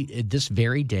 this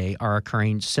very day, are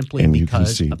occurring simply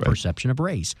because of perception of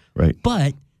race. Right.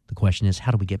 But the question is,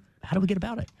 how do we get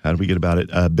about it? How do we get about it?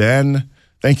 Ben,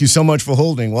 thank you so much for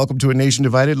holding. Welcome to A Nation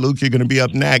Divided. Luke, you're going to be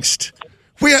up next.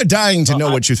 We are dying to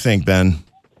know what you think, Ben.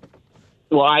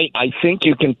 Well, I think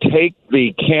you can take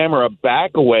the camera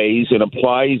back a ways and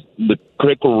apply the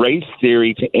critical race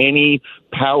theory to any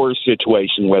power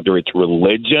situation, whether it's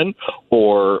religion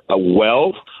or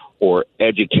wealth or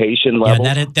education level.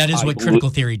 Yeah, that is what critical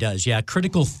theory does. Yeah,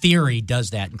 critical theory does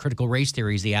that, and critical race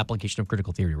theory is the application of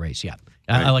critical theory to race. Yeah,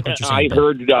 I like what you're saying. I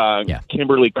heard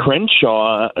Kimberly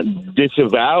Crenshaw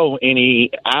disavow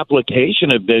any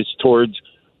application of this towards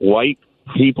white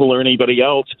people or anybody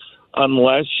else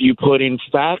unless you put in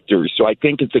factors. So I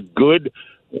think it's a good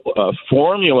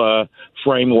formula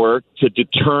framework to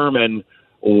determine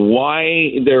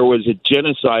why there was a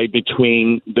genocide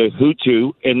between the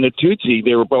Hutu and the Tutsi.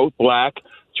 They were both black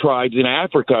tribes in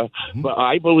Africa, but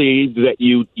I believe that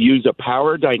you use a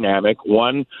power dynamic.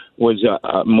 One was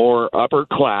a more upper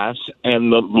class,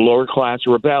 and the lower class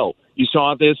rebelled. You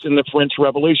saw this in the French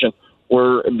Revolution,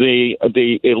 where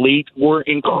the elite were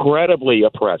incredibly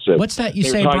oppressive. What's that you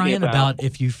say, Brian, about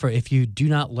if you do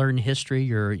not learn history,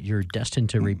 you're destined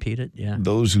to repeat it? Yeah.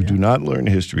 Those who do not learn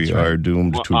history are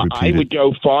doomed to repeat it. I would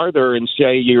go farther and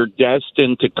say you're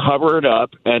destined to cover it up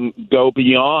and go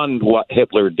beyond what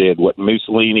Hitler did, what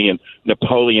Mussolini and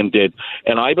Napoleon did.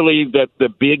 And I believe that the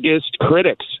biggest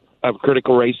critics of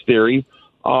critical race theory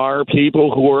are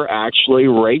people who are actually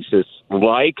racist,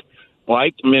 like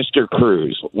Mr.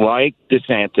 Cruz, like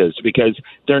DeSantis, because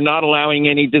they're not allowing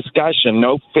any discussion,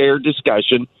 no fair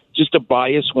discussion, just a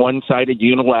biased, one-sided,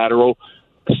 unilateral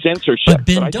censorship. But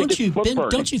Ben, don't you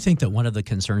think that one of the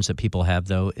concerns that people have,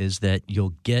 though, is that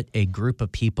you'll get a group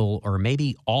of people, or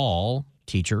maybe all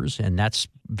teachers, and that's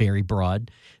very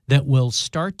broad, that will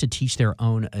start to teach their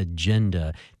own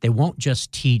agenda. They won't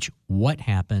just teach what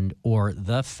happened or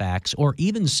the facts, or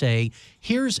even say,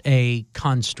 here's a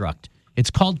construct. It's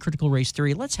called critical race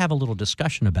theory. Let's have a little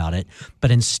discussion about it.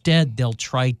 But instead, they'll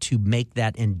try to make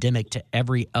that endemic to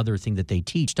every other thing that they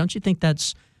teach. Don't you think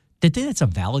that's a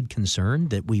valid concern,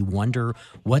 that we wonder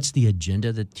what's the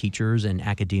agenda that teachers and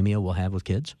academia will have with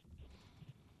kids?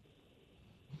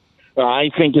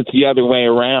 I think it's the other way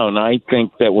around. I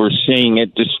think that we're seeing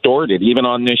it distorted. Even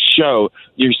on this show,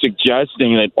 you're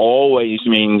suggesting that always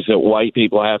means that white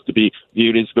people have to be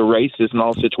viewed as the racist in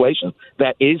all situations.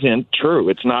 That isn't true.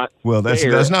 It's not. Well,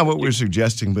 that's not what we're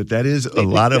suggesting, but that is a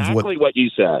lot of what you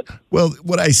said. Well,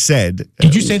 what I said.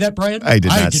 Did you say that, Brian? I did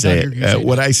not say it.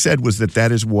 What I said was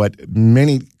that is what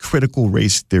many critical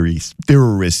race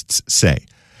theorists say.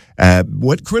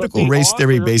 What critical race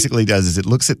theory basically does is it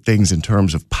looks at things in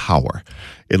terms of power.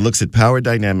 It looks at power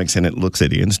dynamics, and it looks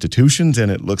at institutions,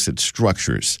 and it looks at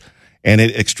structures. And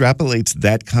it extrapolates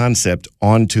that concept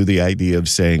onto the idea of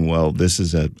saying, well, this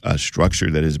is a structure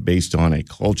that is based on a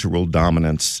cultural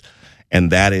dominance,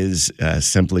 and that is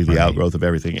simply the outgrowth of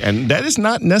everything. And that is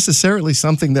not necessarily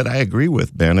something that I agree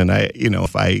with, Ben. And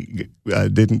if I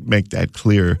didn't make that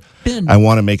clear, Ben, I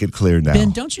want to make it clear now.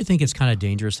 Ben, don't you think it's kind of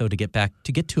dangerous, though, to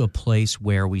get to a place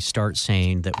where we start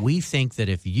saying that we think that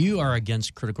if you are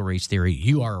against critical race theory,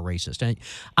 you are a racist? And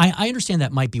I understand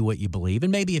that might be what you believe,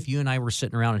 and maybe if you and I were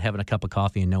sitting around and having a cup of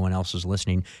coffee and no one else is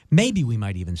listening, maybe we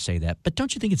might even say that. But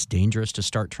don't you think it's dangerous to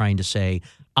start trying to say,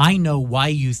 I know why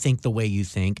you think the way you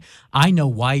think, I know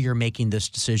why you're making this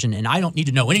decision, and I don't need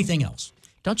to know anything else?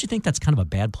 Don't you think that's kind of a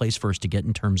bad place for us to get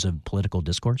in terms of political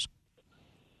discourse?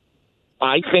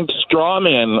 I think straw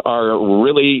men are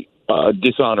really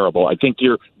dishonorable. I think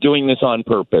you're doing this on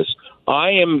purpose. I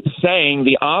am saying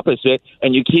the opposite,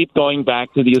 and you keep going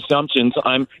back to the assumptions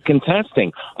I'm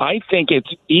contesting. I think it's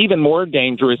even more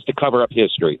dangerous to cover up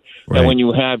history. Right. And when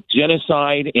you have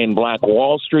genocide in Black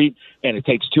Wall Street, and it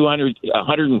takes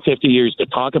 150 years to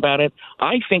talk about it,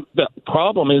 I think the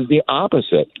problem is the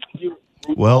opposite.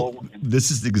 Well,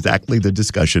 this is exactly the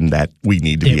discussion that we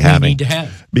need to be having. We need to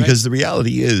have. Because the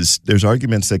reality is there's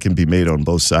arguments that can be made on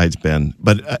both sides, Ben.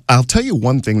 But I'll tell you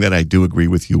one thing that I do agree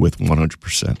with you with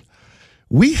 100%.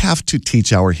 We have to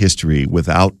teach our history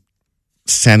without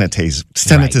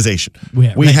sanitization.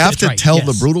 Right. We have to tell yes.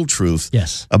 the brutal truth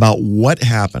yes. about what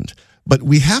happened. But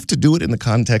we have to do it in the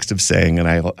context of saying, and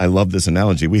I love this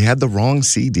analogy, we had the wrong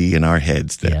CD in our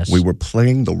heads. That yes. we were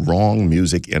playing the wrong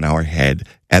music in our head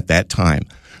at that time.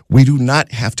 We do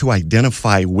not have to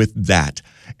identify with that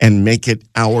and make it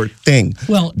our thing.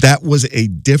 Well, that was a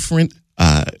different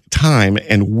time,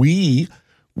 and we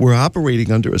were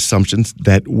operating under assumptions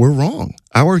that were wrong.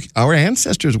 Our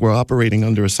ancestors were operating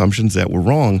under assumptions that were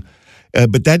wrong.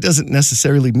 But that doesn't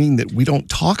necessarily mean that we don't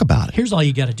talk about it. Here's all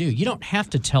you got to do. You don't have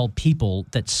to tell people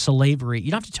that slavery,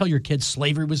 you don't have to tell your kids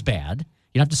slavery was bad.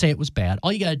 You don't have to say it was bad.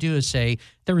 All you got to do is say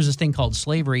there was this thing called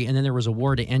slavery, and then there was a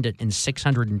war to end it, and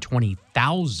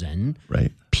 620,000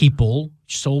 people,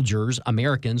 soldiers,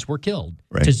 Americans were killed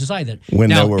to decide that. When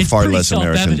now, there were far less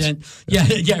Americans.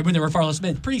 Yeah, when there were far less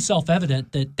Americans. Pretty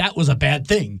self-evident that that was a bad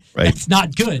thing. Right. That's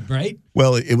not good, right?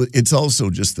 Well, it's also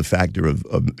just the factor of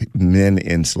men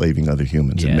enslaving other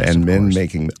humans and men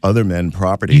making other men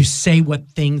property. You say what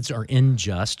things are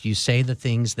unjust. You say the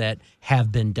things that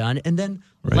have been done, and then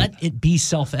let it be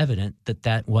self-evident that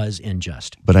that was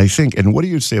unjust. But I think, and what do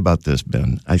you say about this,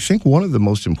 Ben? I think one of the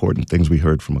most important things we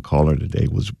heard from a caller today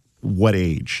was what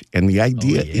age. And the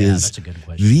idea is that's a good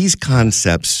question. These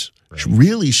concepts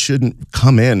really shouldn't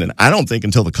come in, and I don't think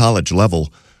until the college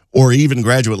level or even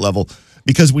graduate level.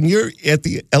 Because when you're at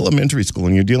the elementary school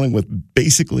and you're dealing with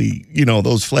basically,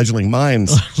 those fledgling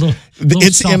minds,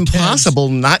 it's impossible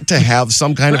not to have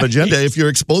some kind of agenda if you're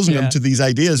exposing them to these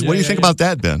ideas. What do you think about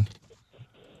that, Ben?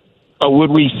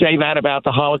 Would we say that about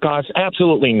the Holocaust?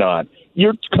 Absolutely not.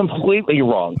 You're completely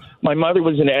wrong. My mother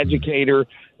was an educator.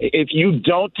 If you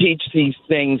don't teach these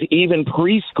things, even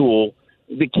preschool,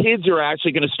 the kids are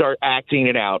actually going to start acting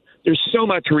it out. There's so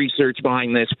much research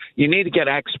behind this. You need to get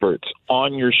experts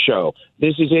on your show.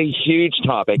 This is a huge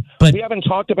topic. But we haven't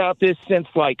talked about this since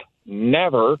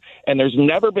never, and there's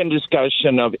never been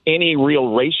discussion of any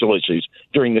real racial issues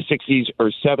during the 60s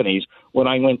or 70s when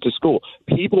I went to school.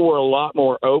 People were a lot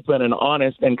more open and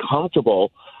honest and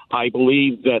comfortable. I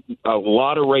believe that a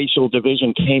lot of racial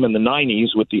division came in the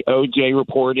 90s with the OJ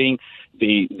reporting,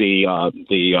 the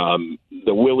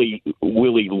Willie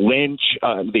Lynch,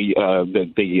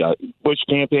 the Bush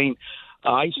campaign.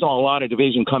 I saw a lot of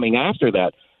division coming after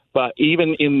that. But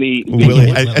even in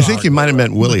I think you might have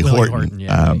meant Willie Horton. You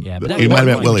might have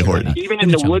meant Willie Horton. Even in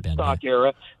the Woodstock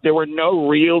era, there were no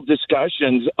real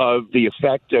discussions of the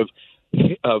effect of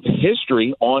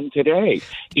history on today.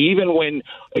 Even when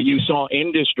you saw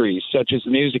industries such as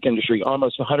the music industry,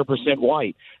 almost 100%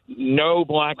 white, no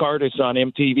black artists on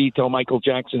MTV till Michael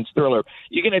Jackson's Thriller.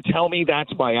 You're going to tell me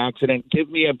that's by accident? Give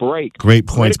me a break. Great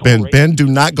points, Ben. Ben, do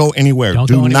not go anywhere.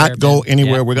 Do not go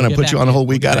anywhere. Yeah, we're going to put you on hold.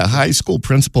 We got a high school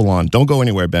principal on. Don't go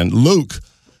anywhere, Ben. Luke.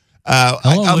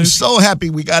 I'm Luke. So happy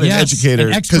we got an educator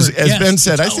because, as Ben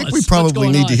said, I think we probably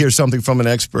need to hear something from an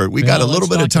expert. We got a little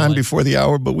bit of time before the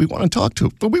hour, but we want to talk to.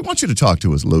 But we want you to talk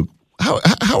to us, Luke.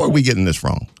 How are we getting this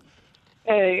wrong?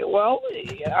 Hey, well,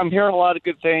 I'm hearing a lot of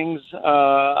good things.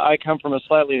 I come from a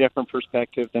slightly different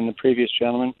perspective than the previous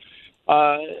gentleman.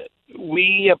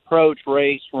 We approach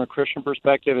race from a Christian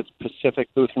perspective. It's Pacific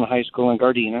Lutheran High School in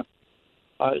Gardena.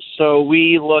 So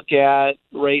we look at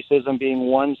racism being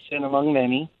one sin among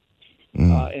many.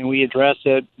 And we address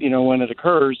it, when it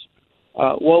occurs.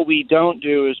 What we don't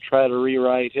do is try to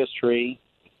rewrite history.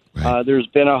 Right. There's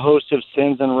been a host of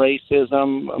sins and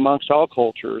racism amongst all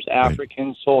cultures.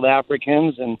 Africans sold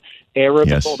Africans, and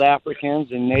Arabs sold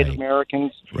Africans, and Native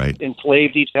Americans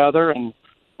enslaved each other, and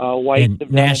whites have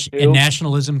done it too. And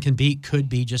nationalism could be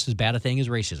just as bad a thing as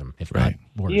racism, if not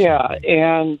worse. Yeah,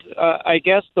 and I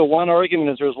guess the one argument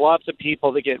is there's lots of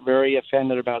people that get very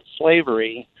offended about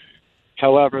slavery.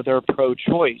 However, they're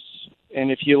pro-choice.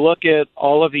 And if you look at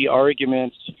all of the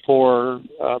arguments for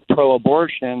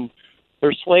pro-abortion,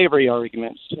 they're slavery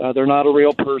arguments. They're not a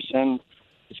real person.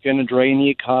 It's going to drain the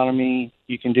economy.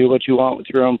 You can do what you want with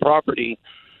your own property.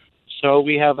 So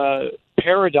we have a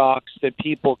paradox that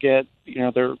people get,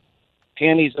 their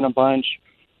panties in a bunch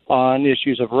on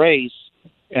issues of race,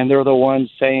 and they're the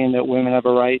ones saying that women have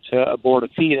a right to abort a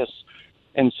fetus.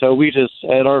 And so we just,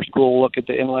 at our school, look at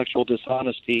the intellectual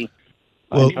dishonesty.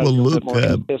 Well, Luke, more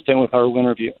consistent with our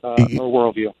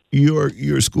worldview.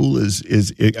 Your school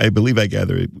is I believe I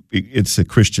gather it's a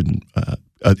Christian,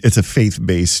 it's a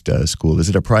faith-based school. Is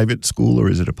it a private school or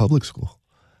is it a public school?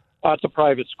 It's a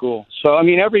private school. So, I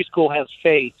mean, every school has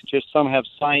faith, just some have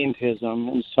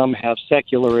scientism, and some have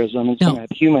secularism, and some have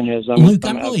humanism. Luke,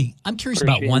 I'm curious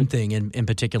about one thing in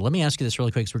particular. Let me ask you this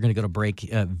really quick, because we're going to go to break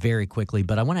very quickly,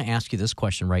 but I want to ask you this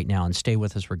question right now, and stay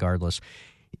with us regardless.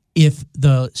 If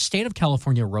the state of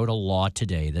California wrote a law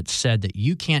today that said that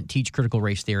you can't teach critical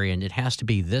race theory and it has to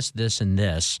be this, this, and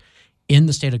this in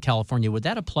the state of California, would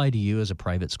that apply to you as a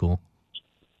private school?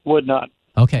 Would not.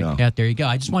 Okay, No. yeah, there you go.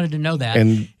 I just wanted to know that.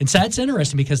 And so that's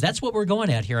interesting, because that's what we're going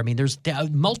at here. I mean, there's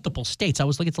multiple states. I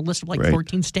was looking at the list of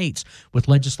 14 states with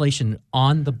legislation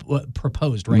on the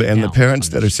proposed right now. And the parents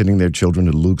that are sending their children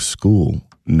to Luke's school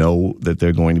know that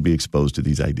they're going to be exposed to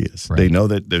these ideas. Right. They know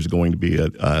that there's going to be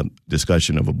a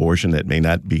discussion of abortion that may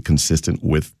not be consistent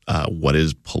with what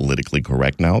is politically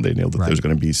correct now. They know that there's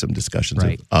going to be some discussions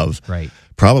of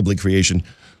probably creation.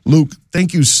 Luke,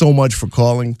 thank you so much for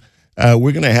calling.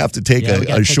 We're going to have to take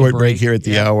a short break here at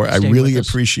the hour. I really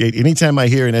appreciate anytime I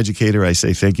hear an educator, I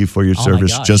say thank you for your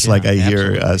service. Just like I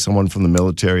hear someone from the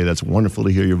military. That's wonderful to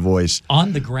hear your voice.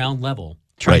 On the ground level,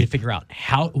 trying to figure out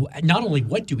how, not only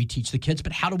what do we teach the kids,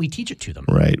 but how do we teach it to them?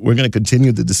 Right. We're going to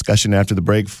continue the discussion after the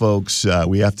break, folks.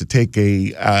 We have to take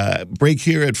a break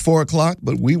here at 4 o'clock,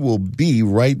 but we will be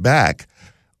right back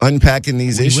unpacking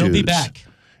these issues. We will be back.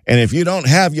 And if you don't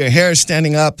have your hair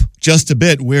standing up just a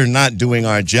bit, we're not doing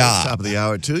our job. Top of the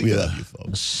hour to you. We love you,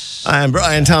 folks. I'm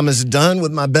Brian Thomas Dunn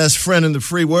with my best friend in the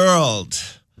free world.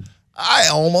 I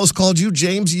almost called you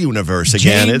James Universe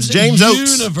again. It's James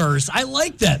Oates. Universe. I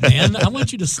like that, man. I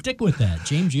want you to stick with that.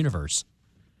 James Universe.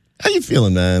 How you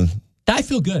feeling, man? I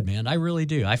feel good, man. I really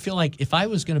do. I feel like if I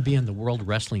was going to be in the World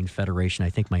Wrestling Federation, I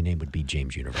think my name would be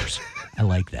James Universe. I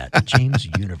like that. James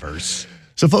Universe.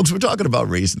 So, folks, we're talking about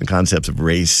race and the concepts of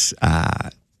race,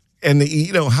 and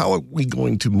how are we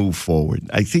going to move forward?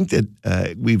 I think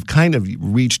that we've kind of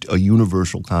reached a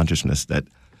universal consciousness that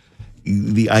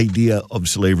the idea of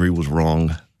slavery was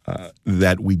wrong.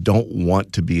 That we don't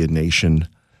want to be a nation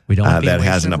that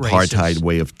has an apartheid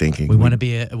way of thinking. We want to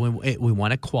be we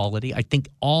want equality. I think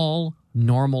all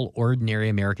normal, ordinary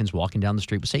Americans walking down the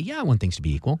street would say, "Yeah, I want things to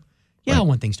be equal. Yeah, I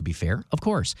want things to be fair. Of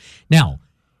course." Now,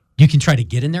 you can try to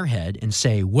get in their head and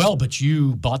say, well, but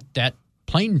you bought that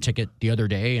plane ticket the other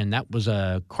day, and that was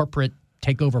a corporate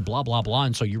takeover, blah, blah, blah,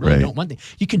 and so you really don't want that.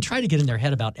 You can try to get in their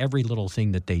head about every little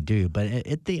thing that they do, but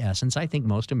at the essence, I think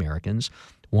most Americans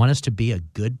want us to be a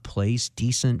good place,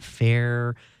 decent,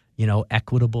 fair,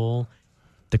 equitable.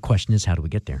 The question is, how do we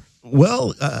get there?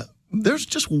 Well, there's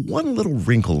just one little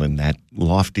wrinkle in that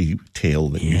lofty tale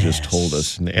that you just told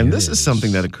us, and this is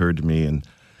something that occurred to me,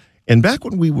 and back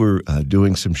when we were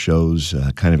doing some shows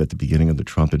kind of at the beginning of the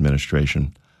Trump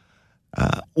administration,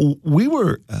 we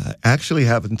were actually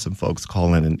having some folks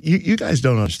call in, and you guys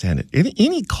don't understand it.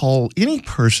 Any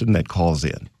person that calls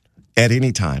in at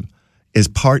any time is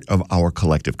part of our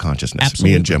collective consciousness. Absolutely.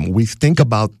 Me and Jim, we think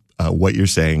about what you're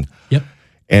saying. Yep.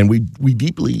 And we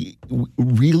deeply,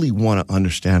 really want to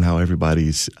understand how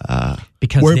everybody's,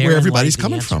 because where everybody's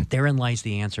coming from. Therein lies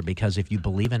the answer, because if you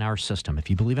believe in our system, if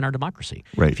you believe in our democracy,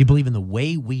 right. if you believe in the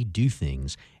way we do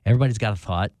things, everybody's got a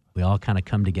thought. We all kind of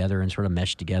come together and sort of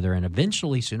mesh together. And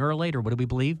eventually, sooner or later, what do we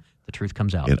believe? The truth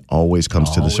comes out. It always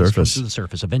comes to the surface. Comes to the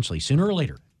surface, eventually, sooner or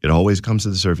later. It always comes to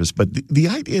the surface. But the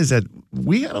idea is that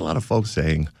we had a lot of folks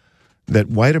saying that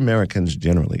white Americans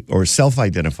generally, or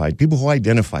self-identified, people who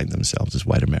identified themselves as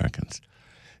white Americans,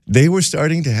 they were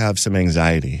starting to have some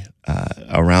anxiety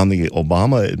around the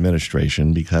Obama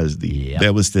administration because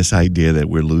there was this idea that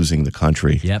we're losing the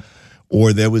country. Yep.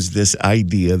 Or there was this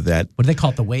idea that... What do they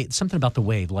call it? The wave? Something about the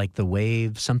wave, like the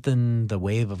wave, the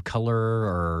wave of color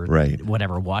or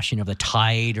whatever, washing of the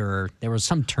tide, or there was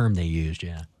some term they used,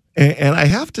 yeah. And I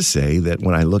have to say that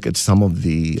when I look at some of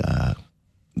the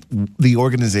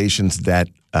organizations that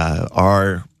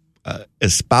are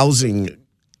espousing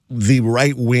the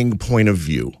right-wing point of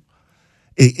view,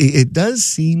 it does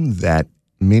seem that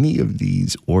many of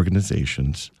these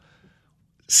organizations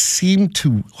seem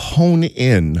to hone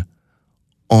in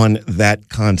on that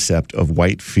concept of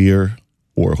white fear,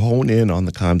 or hone in on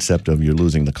the concept of you're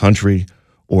losing the country,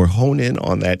 or hone in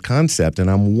on that concept. And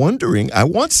I'm wondering, I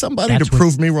want somebody to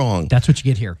prove me wrong. That's what you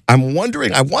get here. I'm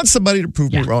wondering, I want somebody to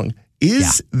prove me wrong.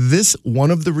 Is this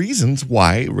one of the reasons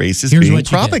why race is being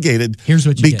propagated? Here's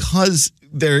what you because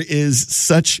there is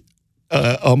such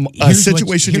a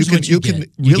situation you can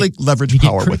really leverage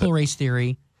power with it. Critical race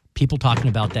theory, people talking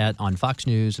about that on Fox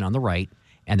News and on the right,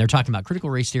 and they're talking about critical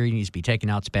race theory needs to be taken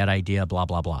out, it's a bad idea, blah,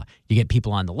 blah, blah. You get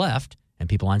people on the left, and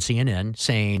people on CNN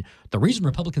saying the reason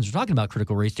Republicans are talking about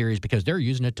critical race theory is because they're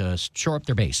using it to shore up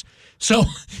their base. So,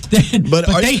 but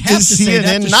they have to say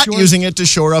that CNN not using it to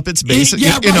shore up its base?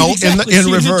 Exactly. In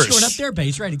reverse, shoring up their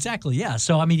base, right? Exactly. Yeah.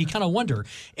 So I mean, you kind of wonder.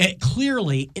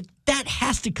 That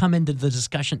has to come into the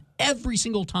discussion every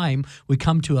single time we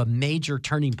come to a major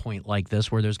turning point like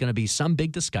this, where there's going to be some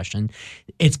big discussion.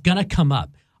 It's going to come up.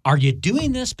 Are you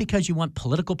doing this because you want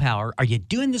political power? Are you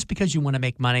doing this because you want to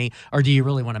make money? Or do you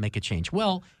really want to make a change?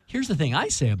 Well, here's the thing I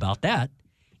say about that.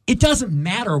 It doesn't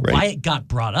matter why it got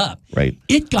brought up. Right.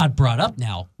 It got brought up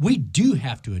now. We do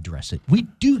have to address it. We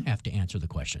do have to answer the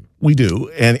question. We do.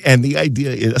 And the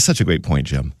idea is such a great point,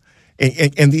 Jim.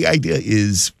 And the idea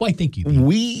is, well, thank you.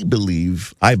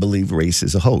 I believe race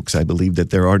is a hoax. I believe that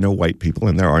there are no white people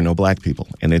and there are no black people.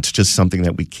 And it's just something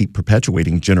that we keep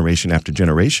perpetuating generation after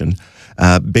generation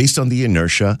based on the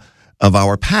inertia of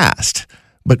our past.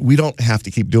 But we don't have to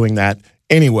keep doing that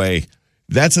anyway.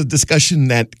 That's a discussion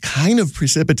that kind of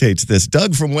precipitates this.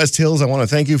 Doug from West Hills, I want to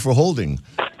thank you for holding.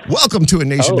 Welcome to A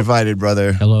Nation Divided,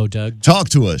 brother. Hello, Doug. Talk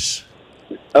to us.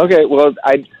 Okay, well,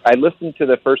 I listened to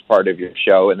the first part of your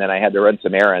show, and then I had to run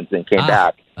some errands and came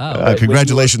back.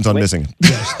 Congratulations on missing.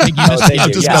 Yes, thank you.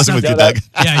 I'm just messing with you, Doug.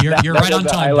 Yeah, you're right on time.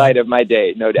 The highlight of my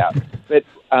day, no doubt. But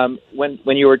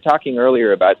when you were talking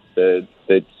earlier about the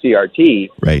CRT,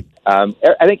 right?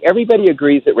 I think everybody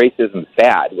agrees that racism is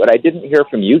bad. What I didn't hear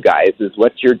from you guys is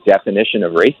what's your definition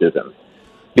of racism?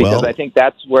 Because I think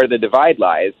that's where the divide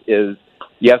lies. Is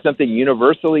you have something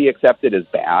universally accepted as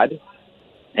bad,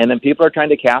 and then people are trying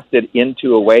to cast it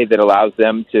into a way that allows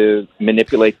them to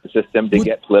manipulate the system to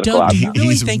get political outcomes.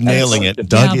 He's nailing it.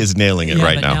 Doug is nailing it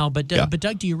right now. But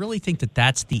Doug, do you really think that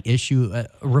that's the issue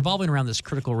revolving around this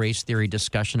critical race theory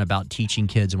discussion about teaching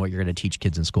kids and what you're going to teach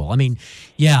kids in school? I mean,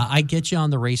 yeah, I get you on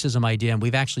the racism idea, and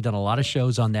we've actually done a lot of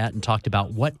shows on that and talked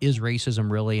about what is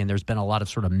racism really, and there's been a lot of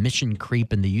sort of mission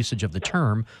creep in the usage of the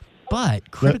term.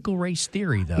 But critical race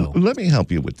theory, though. Let me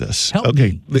help you with this. Help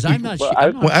me, because I'm not sure.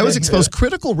 I was exposed.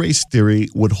 Critical race theory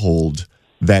would hold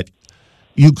that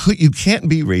you can't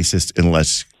be racist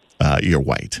unless you're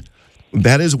white.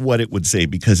 That is what it would say,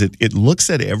 because it looks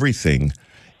at everything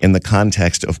in the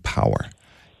context of power,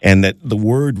 and that the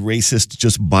word racist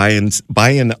just by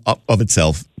in of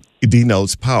itself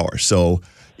denotes power. So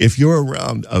if you're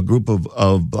around a group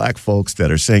of black folks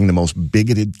that are saying the most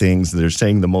bigoted things, that are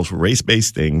saying the most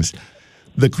race-based things,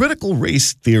 the critical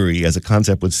race theory as a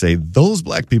concept would say those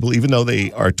black people, even though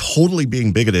they are totally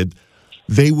being bigoted,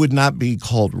 they would not be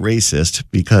called racist,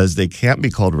 because they can't be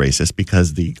called racist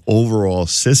because the overall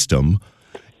system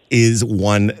is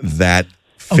one that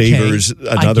favors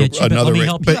another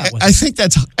race. But I think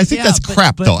that's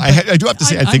crap, though. I do have to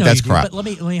say I think that's crap. But let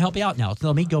me help you out now.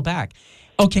 Let me go back.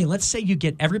 Okay, let's say you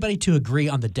get everybody to agree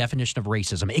on the definition of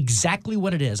racism, exactly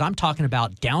what it is. I'm talking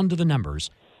about down to the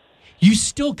numbers. You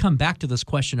still come back to this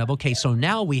question of, okay, so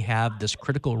now we have this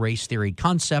critical race theory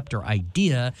concept or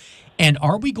idea, and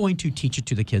are we going to teach it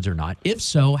to the kids or not? If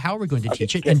so, how are we going to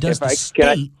teach it? And does the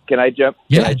state... Can I jump?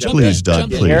 Yeah, jump please, Doug,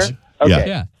 please. Okay.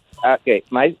 Yeah. Okay,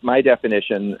 my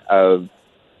definition of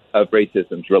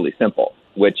racism is really simple,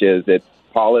 which is it's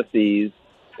policies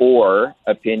or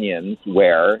opinions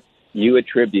where you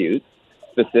attribute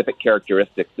specific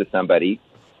characteristics to somebody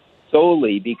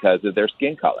solely because of their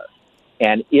skin color.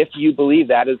 And if you believe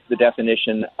that is the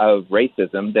definition of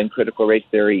racism, then critical race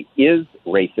theory is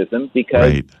racism,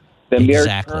 because the mere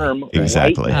term whiteness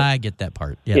I get that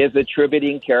part. is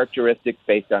attributing characteristics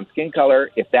based on skin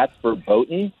color. If that's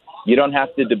verboten, you don't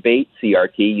have to debate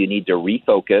CRT. You need to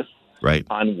refocus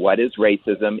on what is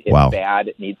racism. It's bad.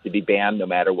 It needs to be banned no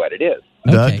matter what it is.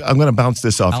 Doug, I'm going to bounce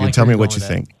this off you and tell me what you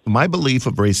think. My belief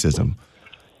of racism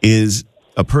is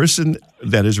a person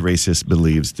that is racist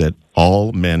believes that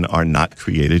all men are not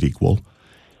created equal,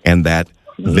 and that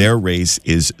their race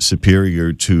is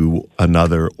superior to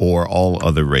another or all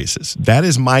other races. That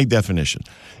is my definition.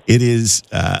 It is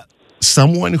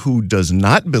someone who does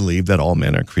not believe that all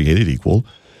men are created equal,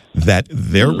 that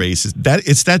their race is that.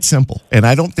 It's that simple. And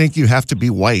I don't think you have to be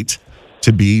white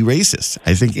to be racist.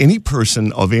 I think any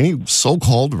person of any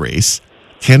so-called race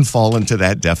can fall into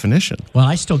that definition. Well,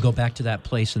 I still go back to that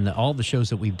place, and all the shows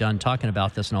that we've done talking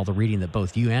about this and all the reading that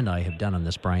both you and I have done on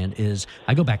this, Brian, is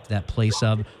I go back to that place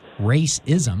of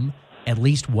racism, at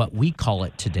least what we call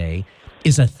it today,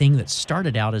 is a thing that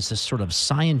started out as this sort of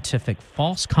scientific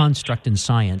false construct in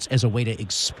science as a way to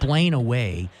explain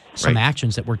away some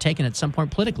actions that were taken at some point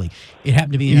politically. It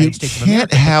happened to be the United States of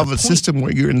America. You can't have a system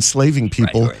where you're enslaving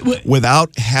people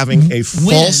without having a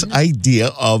false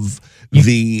idea of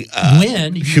the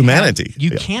humanity.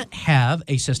 You can't have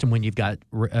a system when you've got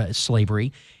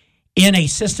slavery in a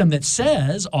system that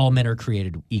says all men are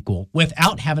created equal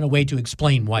without having a way to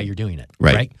explain why you're doing it.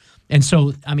 Right. And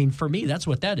so, I mean, for me, that's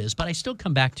what that is. But I still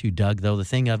come back to, Doug, though, the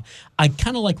thing of I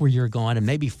kind of like where you're going, and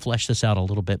maybe flesh this out a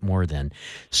little bit more then.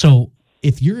 So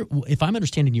if I'm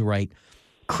understanding you right,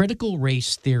 critical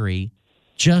race theory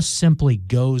just simply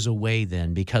goes away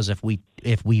then, because if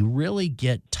we really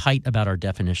get tight about our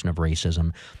definition of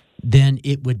racism, then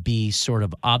it would be sort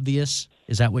of obvious.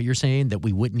 Is that what you're saying? That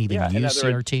we wouldn't even use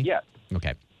CRT? Yes.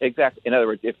 Okay. Exactly. In other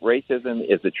words, if racism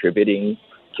is attributing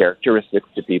characteristics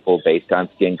to people based on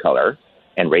skin color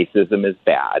and racism is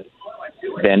bad,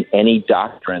 then any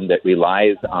doctrine that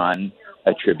relies on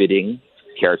attributing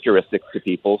characteristics to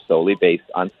people solely based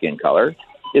on skin color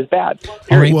is bad.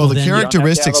 All right, well, the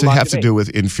characteristics have to do with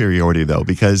inferiority, though,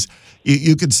 because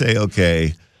you could say,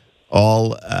 okay,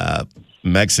 all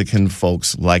Mexican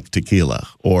folks like tequila,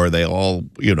 or they all,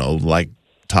 like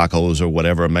tacos or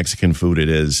whatever Mexican food it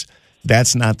is.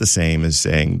 That's not the same as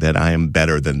saying that I am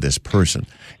better than this person.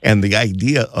 And the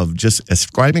idea of just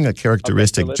ascribing a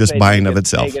characteristic just by and of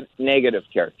itself. Negative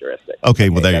characteristic. Okay,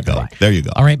 well, there you go. Fine. There you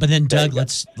go. All right, but then, Doug,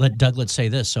 let's say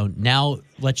this. So now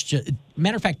let's just,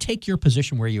 matter of fact, take your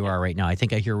position where you are right now. I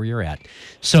think I hear where you're at.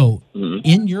 So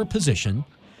in your position,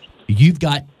 you've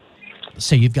got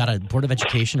a board of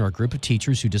education or a group of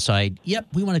teachers who decide, yep,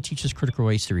 we want to teach this critical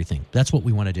race theory thing. That's what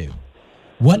we want to do.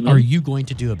 What are you going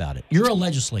to do about it? You're a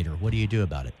legislator. What do you do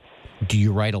about it? Do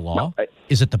you write a law? No,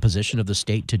 is it the position of the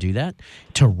state to do that?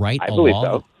 To write a law? I believe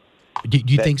so. Do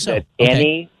you think so?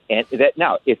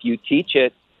 Now, if you teach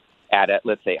it at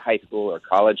let's say, high school or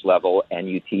college level, and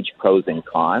you teach pros and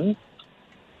cons,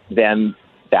 then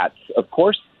that's, of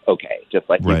course, okay. Just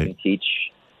like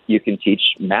you can teach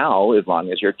Mao as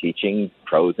long as you're teaching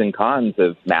pros and cons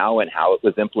of Mao and how it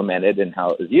was implemented and how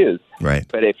it was used. Right.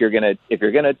 But if you're gonna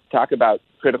talk about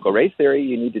critical race theory,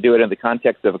 you need to do it in the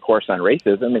context of a course on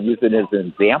racism and use it as an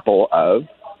example of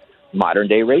modern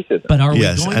day racism. But are we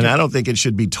and I don't think it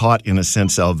should be taught in a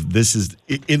sense of this is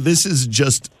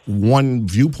just one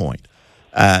viewpoint.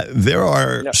 There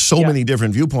are many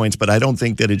different viewpoints, but I don't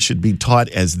think that it should be taught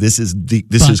as this is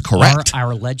correct. Are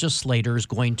our legislators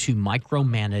going to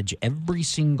micromanage every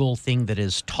single thing that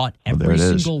is taught every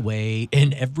single way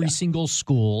in every single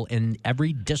school in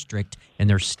every district in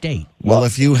their state? Well,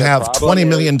 if you have $20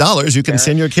 million, you can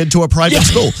send your kid to a private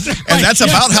school. And that's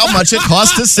about how much it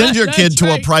costs to send your kid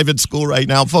to a private school right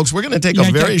now. Folks, we're going to take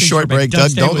a very short break.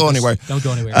 Doug, don't go anywhere. Don't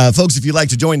go anywhere. Folks, if you'd like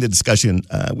to join the discussion,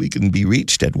 we can be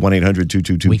reached at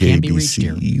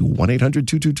 1-800-222-KBC,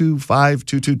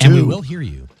 1-800-222-5222. And we will hear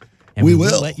you. And we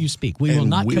will let you speak. We will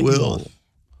not cut you off.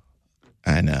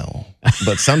 I know.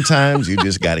 But sometimes you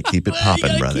just got to keep it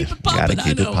popping, brother. You got to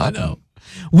keep it popping.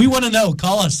 We want to know.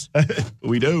 Call us.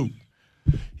 We do.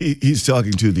 He's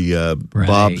talking to the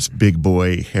Bob's Big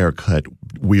Boy haircut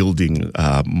wielding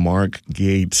Mark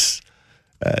Gates,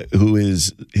 who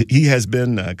has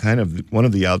been kind of one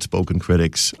of the outspoken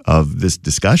critics of this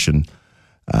discussion.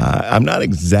 I'm not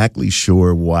exactly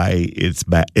sure why it's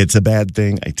a bad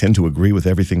thing. I tend to agree with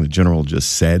everything the general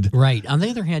just said. Right. On the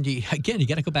other hand, you got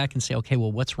to go back and say, okay,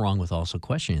 well, what's wrong with also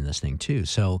questioning this thing too?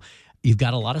 So you've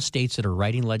got a lot of states that are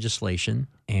writing legislation,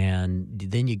 and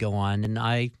then you go on, and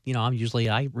I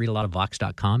read a lot of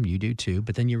Vox.com, you do too,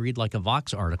 but then you read like a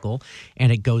Vox article,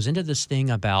 and it goes into this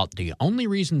thing about the only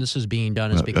reason this is being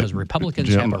done is because Republicans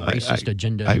Jim, have a racist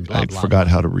agenda. I forgot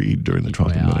how to read during the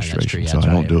Trump administration, so I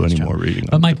don't do any more reading.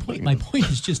 But my point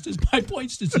is just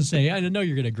to say, I know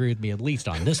you're going to agree with me at least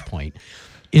on this point,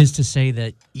 is to say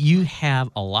that you have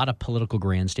a lot of political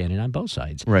grandstanding on both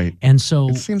sides. Right. And so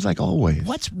it seems like always.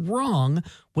 What's wrong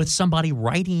with somebody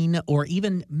writing or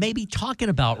even maybe talking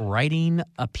about writing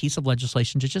a piece of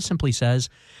legislation that just simply says,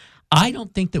 I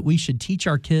don't think that we should teach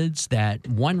our kids that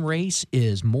one race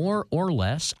is more or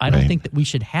less. I don't think that we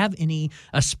should have any,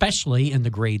 especially in the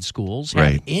grade schools,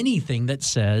 have anything that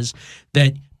says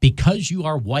that because you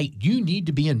are white, you need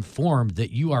to be informed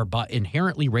that you are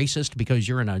inherently racist because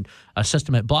you're in a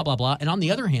system at blah, blah, blah. And on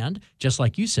the other hand, just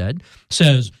like you said,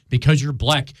 says because you're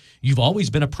black, you've always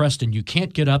been oppressed and you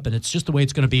can't get up and it's just the way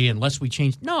it's going to be unless we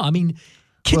change. No, I mean,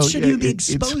 kids shouldn't even be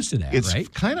exposed to that, right? It's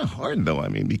kind of hard, though,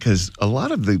 because a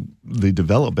lot of the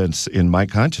developments in my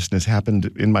consciousness happened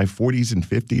in my 40s and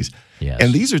 50s. Yes.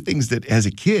 And these are things that, as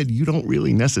a kid, you don't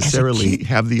really necessarily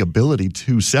have the ability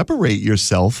to separate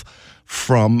yourself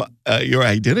from your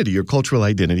identity, your cultural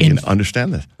identity, and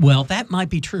understand that. Well, that might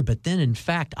be true. But then, in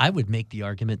fact, I would make the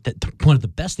argument that one of the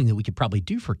best things that we could probably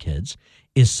do for kids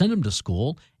is send them to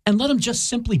school and let them just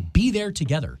simply be there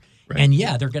together. Right. And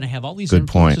yeah, they're going to have all these Good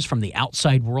influences point. from the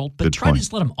outside world, but Good try to point.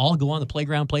 just let them all go on the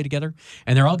playground, play together,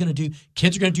 and they're all going to do.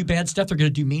 Kids are going to do bad stuff. They're going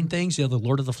to do mean things. You know, the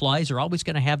Lord of the Flies are always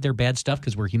going to have their bad stuff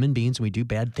because we're human beings and we do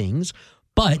bad things.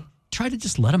 But try to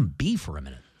just let them be for a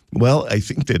minute. Well, I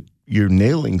think that you're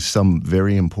nailing some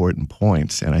very important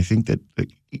points, and I think that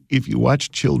if you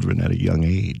watch children at a young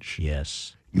age,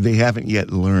 Yes. they haven't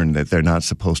yet learned that they're not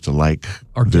supposed to like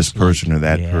Or this dislike. person or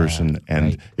that Yeah, person. And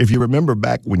right. if you remember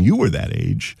back when you were that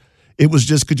age, it was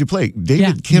just, could you play? David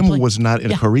can you Kim play? was not a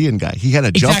Yeah. Korean guy. He had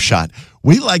a jump Exactly. shot.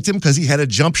 We liked him because he had a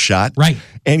jump shot. Right.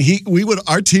 And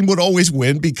our team would always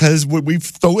win because when we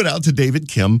throw it out to David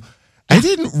Kim. I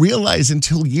didn't realize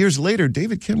until years later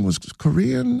David Kim was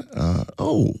Korean.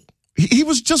 He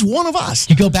was just one of us.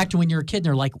 You go back to when you were a kid, and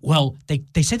they're like, "Well, they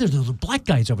say there's those black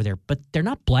guys over there, but they're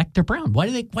not black; they're brown. Why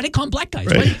do they call them black guys?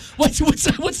 Right. What's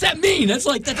that mean? That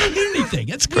doesn't mean anything.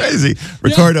 That's Crazy.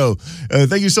 Ricardo,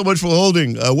 thank you so much for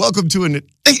holding. Welcome to a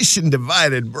nation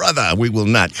divided, brother. We will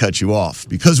not cut you off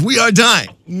because we are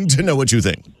dying to know what you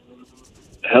think.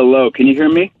 Hello, can you hear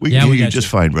me? We Yeah, can we hear you got just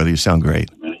you. fine, brother. You sound great.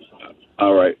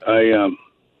 All right,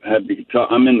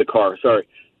 I'm in the car. Sorry.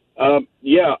 I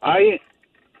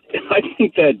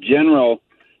think that general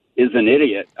is an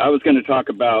idiot. I was going to talk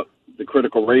about the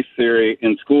critical race theory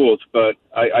in schools, but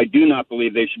I do not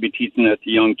believe they should be teaching that to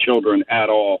young children at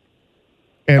all.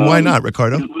 And why not,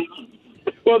 Ricardo?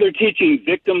 Well, they're teaching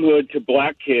victimhood to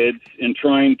black kids and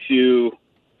trying to,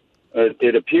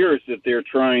 it appears that they're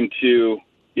trying to,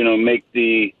 make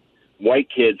the white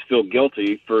kids feel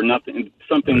guilty for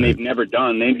something they've never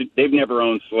done. They've never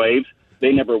owned slaves.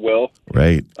 They never will.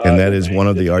 Right. And that is one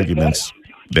of the arguments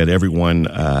that everyone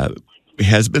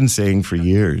has been saying for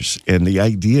years. And the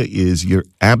idea is you're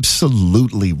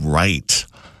absolutely right.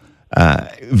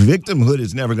 Victimhood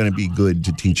is never going to be good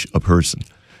to teach a person.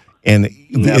 And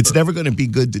it's never going to be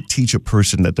good to teach a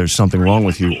person that there's something wrong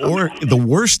with you. Or the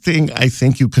worst thing I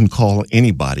think you can call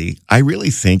anybody, I really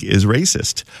think, is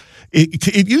racist.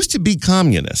 It used to be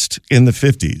communist in the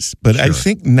 50s, but I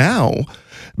think now,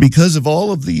 because of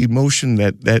all of the emotion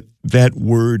that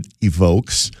word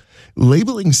evokes,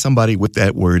 labeling somebody with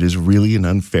that word is really an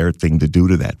unfair thing to do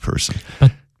to that person.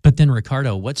 But then,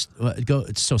 Ricardo,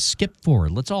 so skip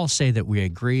forward. Let's all say that we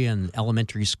agree in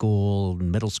elementary school,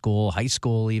 middle school, high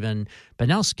school even. But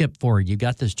now skip forward. You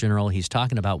got this general. He's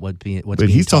talking about what's being But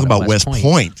he's talking about West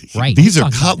Point. Right. These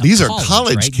are college,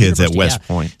 college right? kids at University, West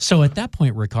Point. So at that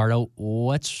point, Ricardo,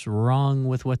 what's wrong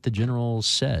with what the general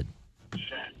said?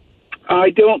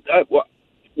 I don't.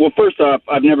 Well, first off,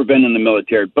 I've never been in the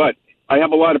military, but I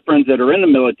have a lot of friends that are in the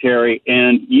military,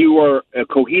 and you are a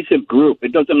cohesive group.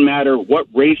 It doesn't matter what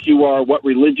race you are, what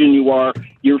religion you are.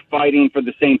 You're fighting for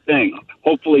the same thing.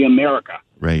 Hopefully, America.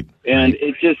 Right. And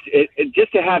it's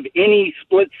just to have any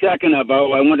split second of,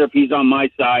 I wonder if he's on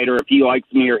my side or if he likes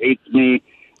me or hates me.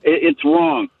 It's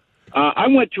wrong. I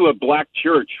went to a black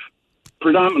church,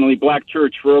 predominantly black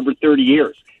church, for over 30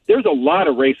 years. There's a lot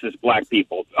of racist black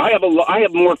people. I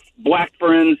have more black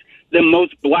friends than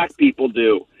most black people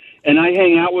do. And I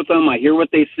hang out with them. I hear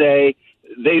what they say.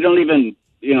 They don't even,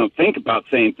 think about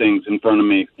saying things in front of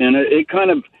me. And it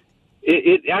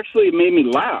actually made me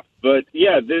laugh. But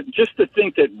yeah, just to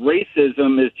think that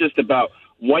racism is just about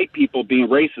white people being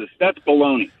racist, that's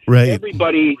baloney. Right.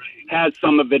 Everybody has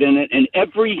some of it in it, and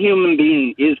every human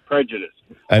being is prejudiced.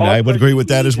 And I would agree with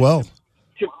that as well.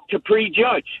 To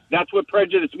prejudge. That's what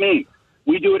prejudice means.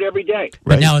 We do it every day.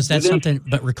 But now, is that something,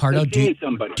 but Ricardo, do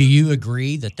do you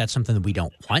agree that that's something that we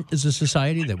don't want as a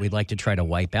society, that we'd like to try to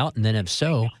wipe out? And then if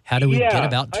so, how do we get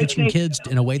about teaching kids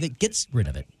in a way that gets rid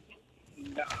of it?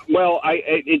 Well,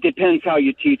 it depends how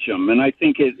you teach them. And I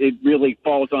think it really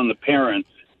falls on the parents,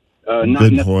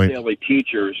 not necessarily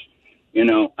teachers. A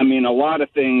lot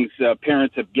of things,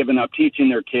 parents have given up teaching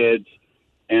their kids,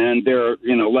 and they're,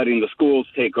 letting the schools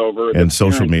take over. And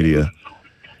social media.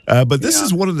 But this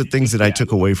is one of the things that I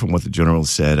took away from what the general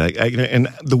said. And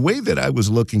the way that I was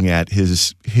looking at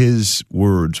his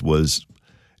words was,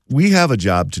 we have a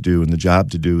job to do, and the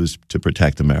job to do is to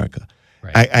protect America.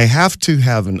 Right. I have to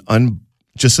have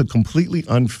just a completely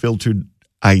unfiltered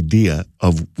idea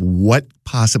of what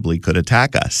possibly could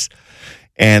attack us.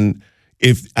 And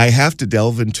if I have to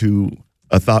delve into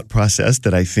a thought process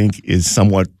that I think is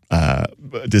somewhat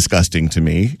disgusting to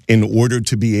me in order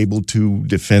to be able to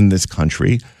defend this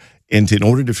country and in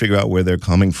order to figure out where they're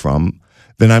coming from,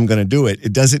 then I'm going to do it.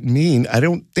 It doesn't mean, I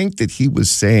don't think that he was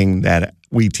saying that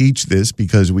we teach this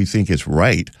because we think it's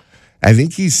right. I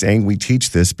think he's saying we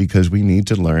teach this because we need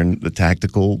to learn the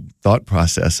tactical thought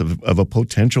process of a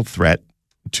potential threat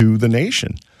to the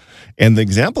nation. And the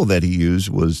example that he used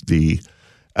was the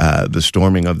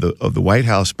storming of the White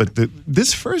House. But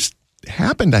this first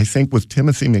happened, I think, with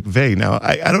Timothy McVeigh. Now,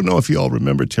 I don't know if you all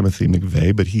remember Timothy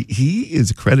McVeigh, but he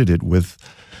is credited with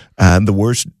the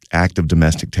worst act of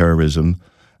domestic terrorism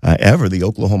ever, the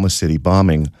Oklahoma City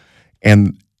bombing.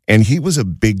 And he was a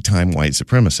big-time white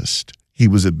supremacist. He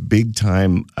was a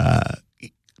big-time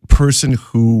person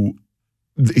who,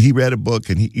 he read a book,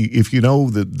 and if you know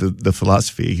the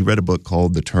philosophy, he read a book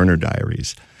called The Turner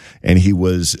Diaries. And he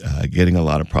was getting a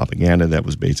lot of propaganda that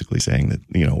was basically saying that,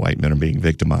 white men are being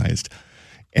victimized.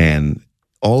 And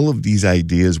all of these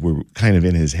ideas were kind of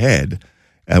in his head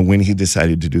when he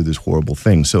decided to do this horrible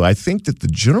thing. So I think that the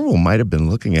general might have been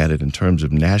looking at it in terms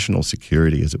of national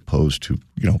security as opposed to,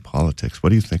 politics. What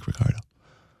do you think, Ricardo?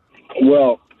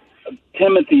 Well,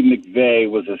 Timothy McVeigh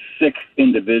was a sick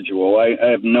individual. I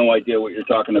have no idea what you're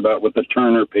talking about with the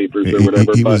Turner papers or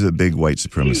whatever. He was a big white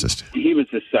supremacist. He was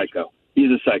a psycho. He's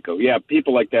a psycho. Yeah,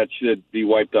 people like that should be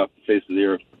wiped off the face of the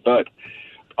earth. But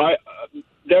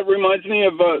that reminds me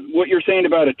of what you're saying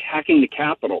about attacking the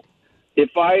Capitol.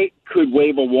 If I could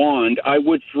wave a wand, I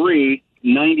would free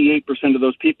 98% of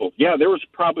those people. Yeah, there was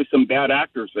probably some bad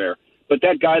actors there. But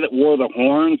that guy that wore the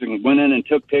horns and went in and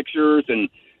took pictures and,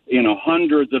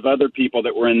 hundreds of other people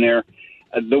that were in there,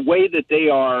 the way that they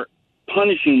are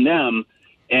punishing them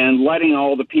and letting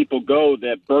all the people go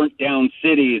that burnt down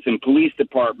cities and police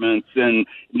departments and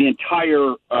the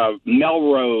entire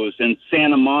Melrose and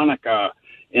Santa Monica.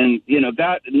 And,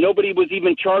 that nobody was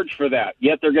even charged for that.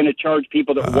 Yet they're going to charge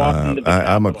people that walked into the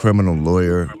I'm a criminal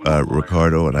lawyer,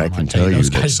 Ricardo, and I can tell you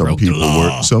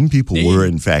that some people were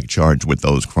in fact charged with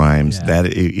those crimes. Yeah. That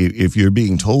if you're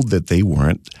being told that they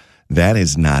weren't, that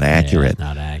is not accurate. Yeah,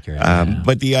 not accurate.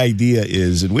 But the idea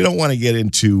is, and we don't want to get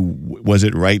into was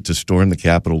it right to storm the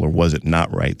Capitol or was it not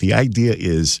right? The idea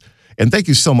is, and thank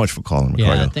you so much for calling,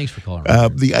 Ricardo. Yeah, thanks for calling.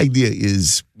 The idea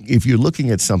is, if you're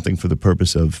looking at something for the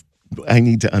purpose of, I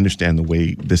need to understand the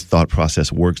way this thought process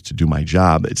works to do my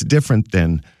job, it's different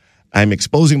than I'm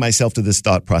exposing myself to this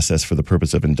thought process for the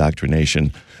purpose of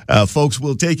indoctrination. Folks,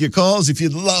 we'll take your calls. If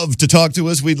you'd love to talk to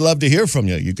us, we'd love to hear from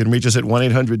you. You can reach us at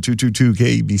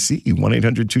 1-800-222-KBC,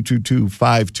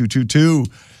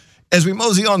 1-800-222-5222. As we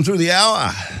mosey on through the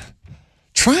hour,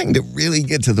 trying to really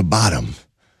get to the bottom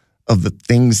of the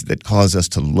things that cause us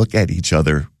to look at each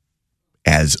other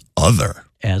as other.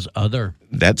 As other.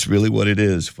 That's really what it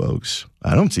is, folks.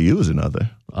 I don't see you as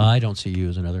another. I don't see you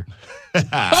as another. We're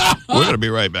going to be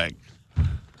right back.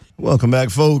 Welcome back,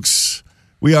 folks.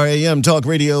 We are AM Talk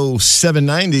Radio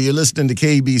 790. You're listening to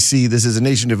KBC. This is A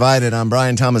Nation Divided. I'm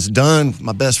Brian Thomas Dunn,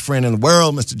 my best friend in the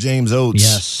world, Mr. James Oates.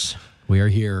 Yes, we are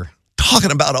here.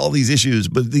 Talking about all these issues,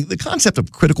 but the concept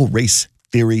of critical race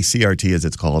theory, CRT as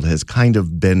it's called, has kind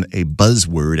of been a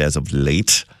buzzword as of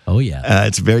late. Oh, yeah.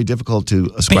 It's very difficult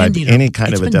to ascribe any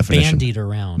kind of a definition. Bandied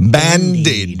around.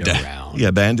 Bandied around.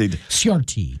 Yeah, bandied.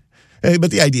 CRT.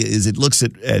 But the idea is it looks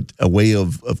at a way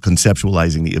of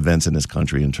conceptualizing the events in this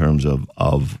country in terms of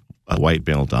white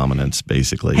male dominance,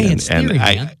 basically. Hey, it's theory,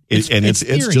 man. It's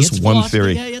just one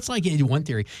theory. Yeah, it's like one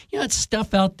theory. It's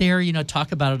stuff out there,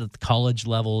 talk about it at the college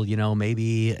level,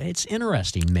 maybe it's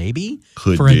interesting, maybe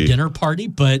Could for be. A dinner party,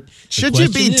 but should you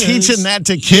be teaching that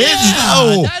to kids? Yeah,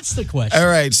 no. That's the question. All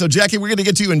right, so Jackie, we're going to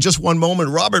get to you in just one moment.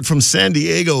 Robert from San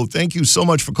Diego, thank you so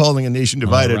much for calling A Nation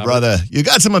Divided, brother. You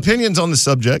got some opinions on the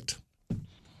subject?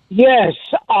 Yes,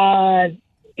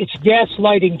 it's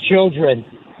gaslighting children.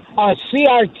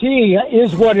 CRT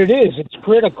is what it is. It's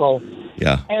critical.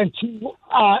 Yeah. And to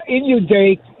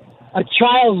inundate a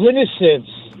child's innocence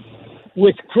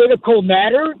with critical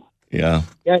matter,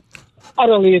 that's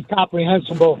utterly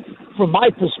incomprehensible from my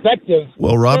perspective.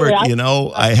 Well, Robert,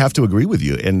 I have to agree with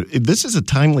you. And this is a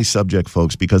timely subject,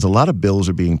 folks, because a lot of bills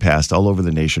are being passed all over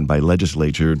the nation by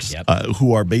legislatures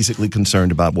who are basically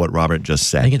concerned about what Robert just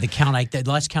said. I think the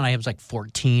last count I have was like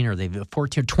 14 or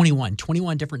 21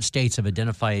 different states have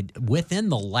identified within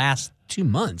the last 2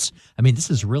 months. I mean, this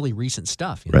is really recent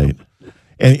stuff. Right.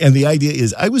 And the idea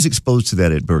is I was exposed to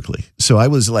that at Berkeley. So I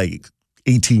was like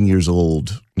 18 years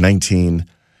old, 19.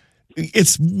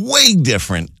 It's way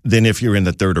different than if you're in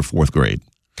the third or fourth grade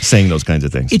saying those kinds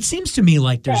of things. It seems to me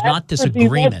like there's not this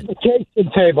agreement. Multiplication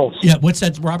tables. Yeah, what's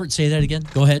that, Robert? Say that again.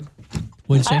 Go ahead.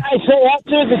 What did you say? I say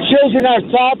after the children are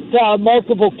taught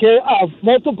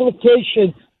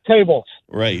multiplication tables.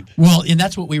 Right. Well, and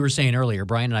that's what we were saying earlier.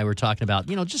 Brian and I were talking about,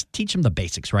 just teach them the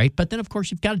basics, right? But then, of course,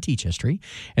 you've got to teach history.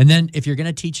 And then if you're going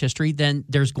to teach history, then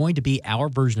there's going to be our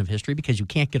version of history because you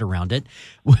can't get around it.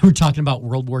 We were talking about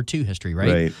World War II history,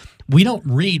 right? We don't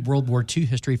read World War II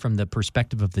history from the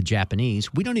perspective of the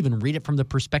Japanese. We don't even read it from the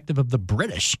perspective of the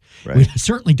British. Right. We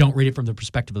certainly don't read it from the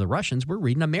perspective of the Russians. We're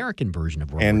reading an American version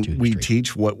of World War II history. And we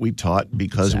teach what we taught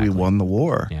because we won the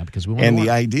war. Yeah, because we won the war. And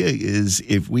the idea is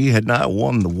if we had not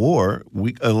won the war,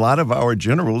 a lot of our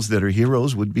generals that are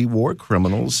heroes would be war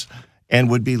criminals and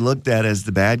would be looked at as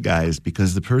the bad guys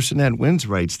because the person that wins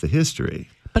writes the history.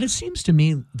 But it seems to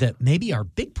me that maybe our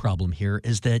big problem here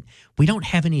is that we don't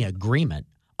have any agreement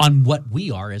on what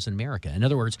we are as America. In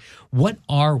other words, what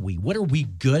are we? What are we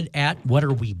good at? What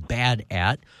are we bad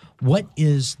at? What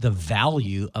is the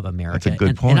value of America? That's a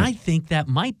good point. And I think that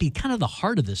might be kind of the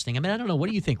heart of this thing. I mean, I don't know. What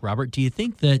do you think, Robert? Do you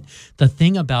think that the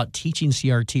thing about teaching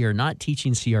CRT or not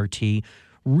teaching CRT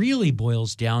really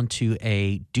boils down to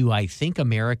do I think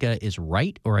America is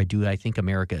right or do I think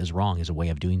America is wrong as a way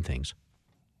of doing things?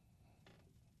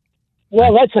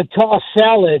 Well, that's a tossed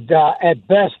salad at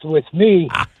best with me.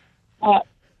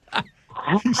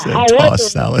 He said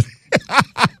toss salad.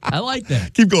 I like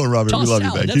that. Keep going, Robert. Toss we love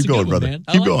salad. you, man. That's Keep going, one, brother. Man.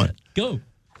 Keep like going. That. Go.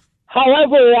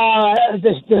 However,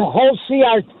 the whole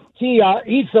CRT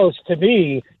ethos to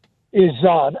me is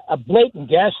a blatant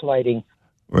gaslighting.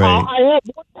 Right. I have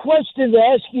one question to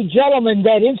ask you, gentlemen.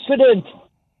 That incident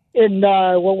in,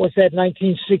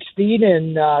 1916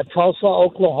 in Tulsa,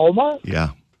 Oklahoma?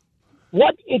 Yeah.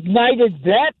 What ignited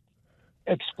that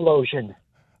explosion?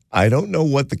 I don't know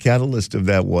what the catalyst of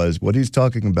that was. What he's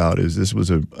talking about is this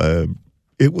was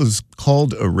it was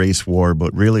called a race war,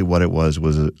 but really what it was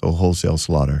a wholesale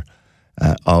slaughter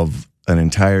of an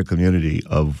entire community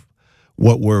of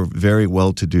what were very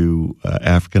well-to-do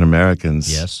African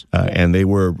Americans. Yes, and they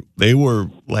were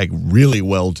like really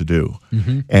well-to-do.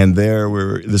 Mm-hmm. And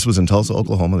this was in Tulsa,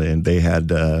 Oklahoma, and they had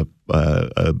a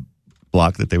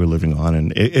block that they were living on,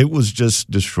 and it was just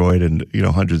destroyed, and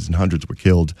hundreds and hundreds were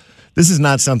killed. This is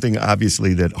not something,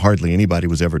 obviously, that hardly anybody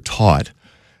was ever taught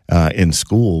in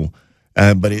school,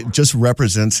 but it just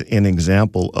represents an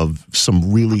example of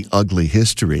some really ugly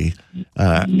history,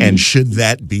 and should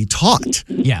that be taught?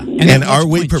 Yeah. And are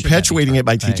we perpetuating it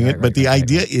by teaching it? But the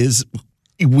idea is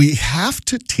we have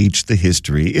to teach the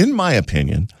history, in my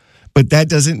opinion, but that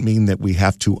doesn't mean that we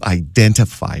have to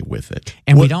identify with it.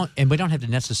 And we don't have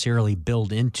to necessarily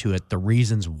build into it the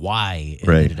reasons why it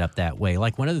ended up that way.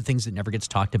 Like one of the things that never gets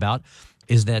talked about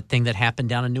is that thing that happened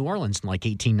down in New Orleans in like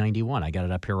 1891. I got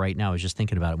it up here right now. I was just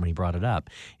thinking about it when he brought it up.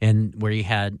 And where you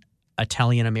had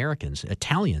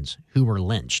Italians who were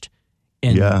lynched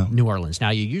in New Orleans.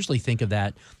 Now, you usually think of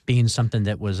that being something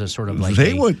that was a sort of like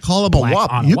they would call him a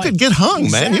wop. You could get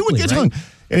hung, man. You would get hung.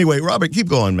 Anyway, Robert, keep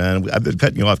going, man. I've been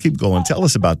cutting you off. Keep going. Tell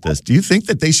us about this. Do you think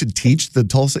that they should teach the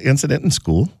Tulsa incident in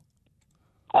school?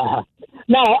 No,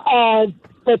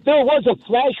 but there was a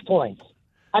flashpoint.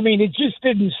 I mean, it just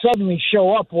didn't suddenly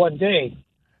show up one day.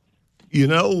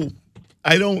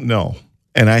 I don't know.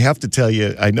 And I have to tell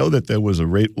you, I know that there was a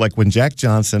race, like when Jack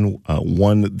Johnson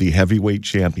won the heavyweight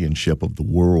championship of the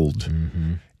world,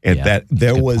 and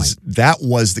that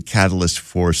was the catalyst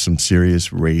for some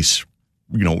serious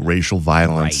racial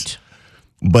violence.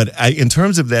 Right. But in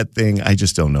terms of that thing, I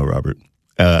just don't know, Robert.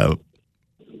 And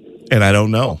I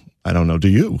don't know. Do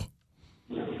you?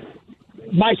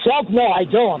 Myself, no, I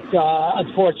don't,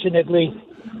 unfortunately.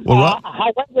 Well,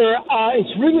 however,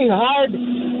 it's really hard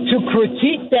to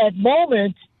critique that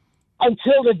moment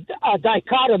until the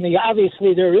dichotomy.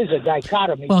 Obviously, there is a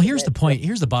dichotomy. Well, here's the point.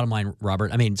 Here's the bottom line,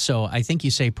 Robert. I mean, so I think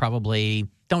you say probably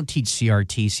don't teach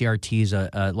CRT. CRT is,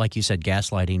 like you said,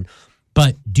 gaslighting.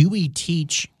 But do we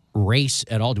teach race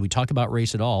at all? Do we talk about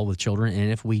race at all with children?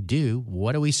 And if we do,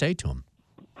 what do we say to them?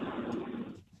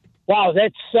 Wow,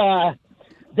 that's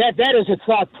that is a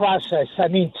thought process. I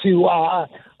mean, to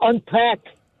unpack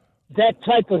that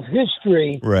type of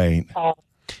history. Right.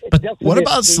 But what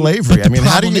about slavery? I mean,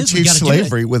 how do you teach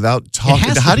slavery without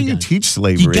talking? How do you teach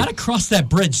slavery? You got to cross that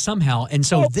bridge somehow. And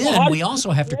so then we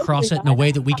also have to cross it in a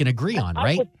way that we can agree on,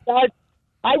 right?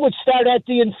 I would start at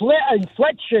the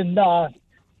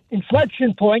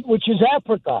inflection point, which is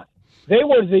Africa. They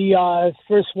were the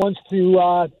first ones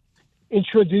to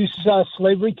introduce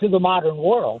slavery to the modern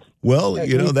world. Well,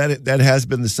 that has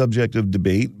been the subject of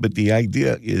debate, but the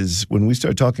idea is when we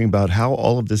start talking about how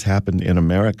all of this happened in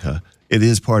America, it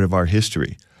is part of our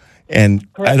history. And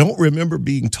I don't remember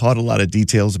being taught a lot of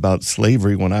details about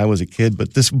slavery when I was a kid,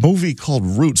 but this movie called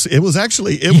Roots, it was a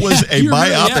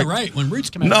biopic. Yeah, right. When Roots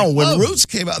came out. No, when Roots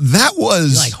came out, that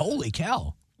was... You're like, holy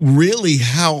cow. Really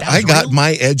how I got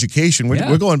my education.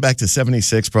 We're going back to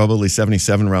 76, probably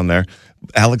 77, around there.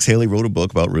 Alex Haley wrote a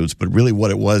book about Roots, but really what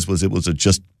it was a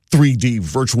just 3D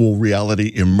virtual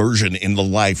reality immersion in the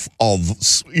life of,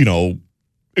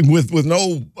 with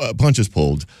no punches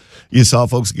pulled. You saw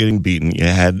folks getting beaten. You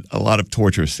had a lot of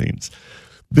torture scenes.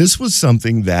 This was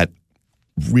something that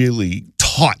really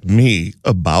taught me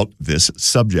about this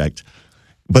subject,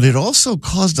 but it also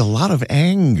caused a lot of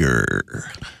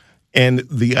anger. And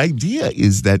the idea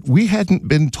is that we hadn't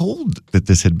been told that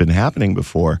this had been happening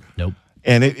before. Nope.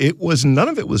 And none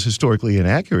of it was historically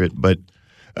inaccurate. But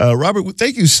Robert,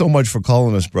 thank you so much for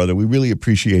calling us, brother. We really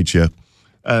appreciate you.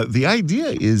 The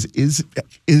idea is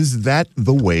that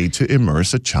the way to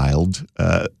immerse a child's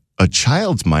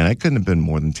mind? I couldn't have been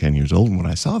more than 10 years old when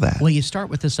I saw that. Well, you start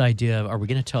with this idea of, are we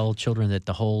going to tell children that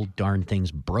the whole darn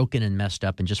thing's broken and messed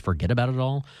up and just forget about it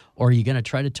all? Or are you going to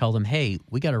try to tell them, hey,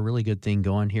 we got a really good thing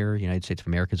going here. The United States of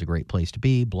America is a great place to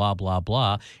be, blah, blah,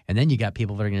 blah. And then you got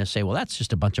people that are going to say, well, that's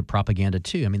just a bunch of propaganda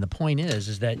too. I mean, the point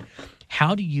is that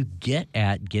how do you get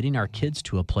at getting our kids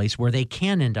to a place where they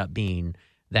can end up being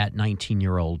that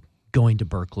 19-year-old going to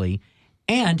Berkeley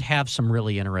and have some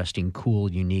really interesting,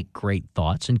 cool, unique, great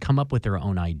thoughts and come up with their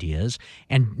own ideas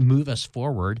and move us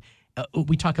forward?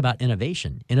 We talk about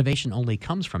innovation. Innovation only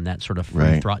comes from that sort of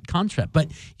free thought concept.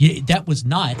 But that was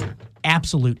not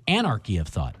absolute anarchy of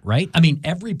thought, right? I mean,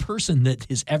 every person that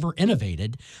has ever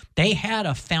innovated, they had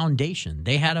a foundation.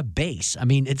 They had a base. I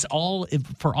mean, it's all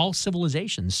for all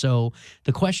civilizations. So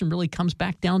the question really comes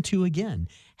back down to, again,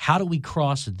 how do we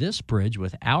cross this bridge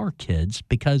with our kids?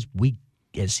 Because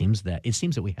it seems that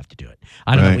we have to do it.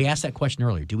 I don't know. We asked that question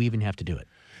earlier. Do we even have to do it?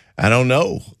 I don't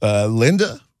know.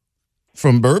 Linda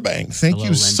from Burbank, thank you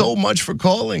Linda. So much for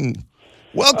calling.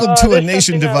 Welcome to A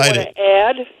Nation Divided. I want to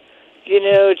add,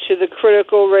 to the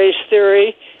critical race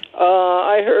theory.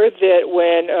 I heard that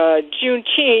when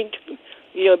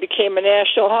Juneteenth, became a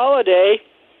national holiday,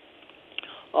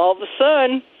 all of a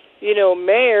sudden,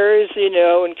 mayors,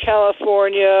 in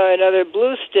California and other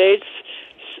blue states,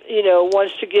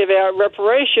 wants to give out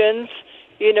reparations,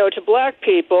 to black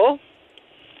people,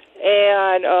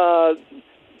 and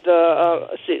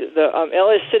the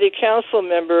LA City Council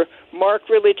member Mark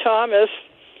Ridley Thomas,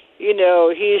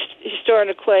 he's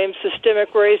starting to claim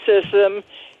systemic racism.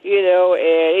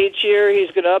 And each year he's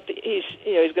going to up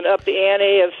the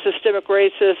ante of systemic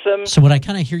racism. So what I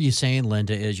kind of hear you saying,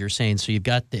 Linda, is you're saying, so you've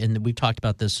got, and we've talked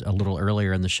about this a little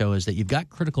earlier in the show, is that you've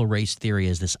got critical race theory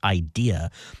as this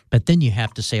idea, but then you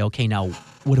have to say, okay, now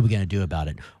what are we going to do about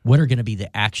it? What are going to be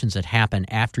the actions that happen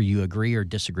after you agree or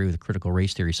disagree with critical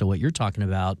race theory? So what you're talking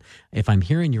about, if I'm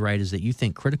hearing you right, is that you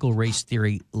think critical race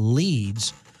theory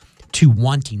leads to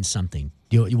wanting something.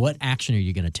 What action are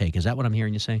you going to take? Is that what I'm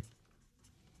hearing you say?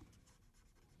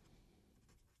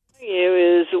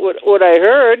 Is what I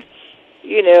heard.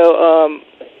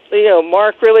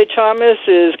 Mark Ridley Thomas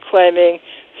is claiming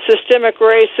systemic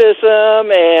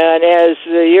racism, and as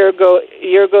the year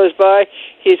goes by,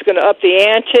 he's going to up the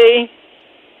ante.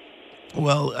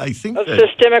 Well, I think of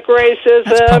systemic racism.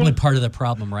 That's probably part of the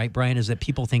problem, right, Brian? Is that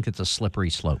people think it's a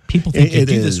slippery slope. People think you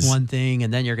do this one thing,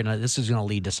 and then this is going to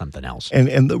lead to something else.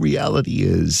 And the reality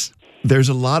is, there's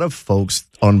a lot of folks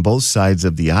on both sides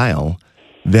of the aisle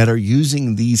that are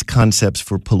using these concepts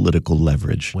for political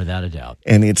leverage. Without a doubt.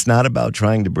 And it's not about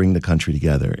trying to bring the country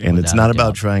together. And it's not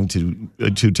about trying to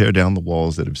tear down the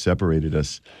walls that have separated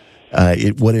us.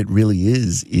 What it really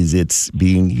is it's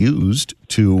being used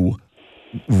to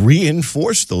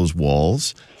reinforce those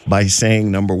walls by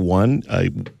saying, number one,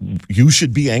 you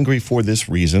should be angry for this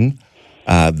reason.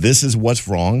 This is what's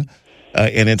wrong.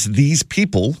 And it's these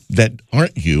people that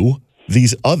aren't you,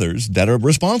 these others that are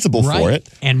responsible for it.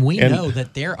 And we know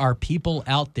that there are people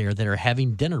out there that are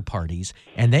having dinner parties,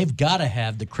 and they've got to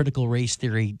have the critical race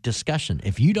theory discussion.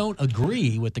 If you don't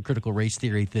agree with the critical race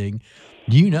theory thing,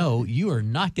 you are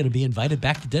not going to be invited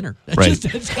back to dinner. That's going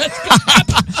to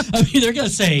happen. I mean, they're going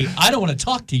to say, I don't want to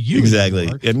talk to you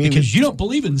anymore because you don't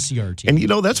believe in CRT.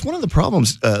 And, that's one of the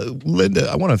problems. Linda,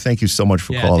 I want to thank you so much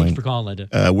for calling. Thanks for calling,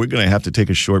 Linda. We're going to have to take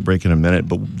a short break in a minute,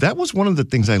 but that was one of the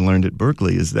things I learned at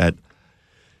Berkeley is that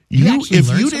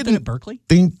at Berkeley?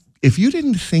 If you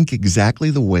didn't think exactly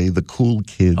the way the cool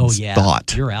kids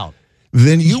thought, you're out.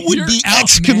 Then you would be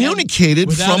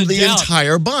excommunicated from the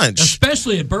entire bunch.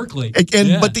 Especially at Berkeley.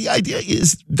 But the idea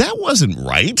is that wasn't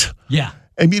right. Yeah.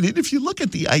 I mean, if you look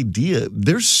at the idea,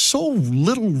 there's so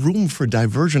little room for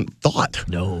divergent thought.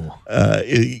 No.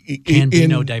 Can be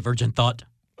no divergent thought.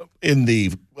 In the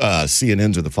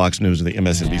CNNs or the Fox News or the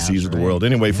MSNBCs of the world.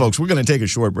 Anyway, folks, we're going to take a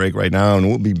short break right now, and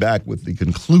we'll be back with the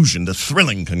conclusion, the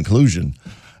thrilling conclusion.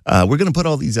 We're going to put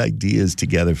all these ideas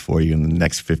together for you in the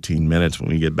next 15 minutes when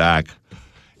we get back.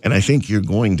 And I think you're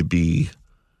going to be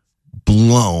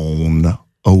blown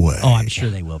away. Oh, I'm sure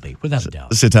they will be, without a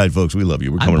doubt. Sit tight, folks. We love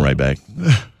you. We're coming right back.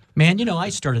 Man, I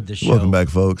started this show Welcome back,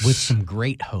 folks. with some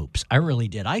great hopes. I really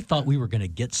did. I thought we were going to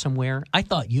get somewhere. I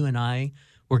thought you and I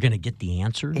were going to get the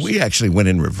answers. We actually went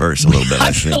in reverse a little bit,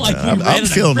 I think. feel like I'm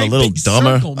feeling a little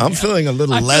dumber. I'm feeling a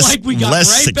little less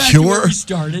right back to where we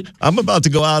started. I'm about to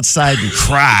go outside and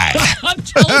cry. I'm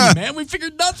telling you, man, we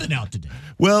figured nothing out today.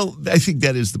 Well, I think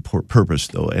that is the purpose,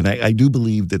 though. And I do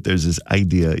believe that there's this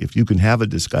idea, if you can have a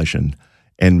discussion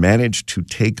and manage to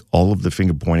take all of the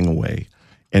finger pointing away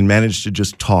and manage to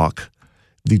just talk,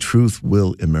 the truth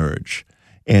will emerge.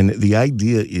 And the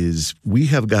idea is we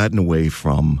have gotten away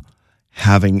from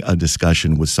having a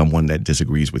discussion with someone that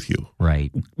disagrees with you.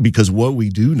 Right. Because what we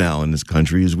do now in this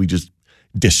country is we just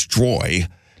destroy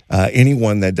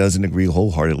anyone that doesn't agree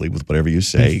wholeheartedly with whatever you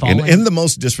say in the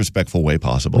most disrespectful way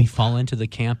possible. We fall into the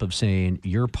camp of saying,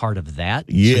 you're part of that,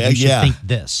 yeah, so you should think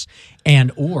this.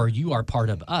 Or you are part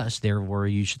of us, therefore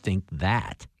you should think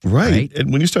that. Right.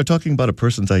 And when you start talking about a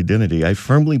person's identity, I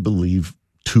firmly believe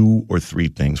 2 or 3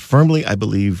 things. Firmly, I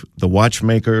believe the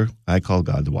watchmaker, I call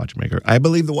God the watchmaker. I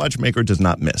believe the watchmaker does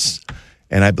not miss.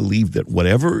 And I believe that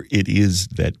whatever it is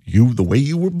that the way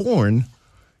you were born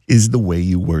is the way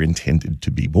you were intended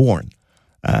to be born.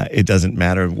 It doesn't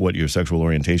matter what your sexual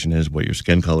orientation is, what your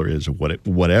skin color is, or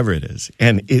whatever it is.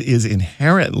 And it is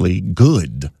inherently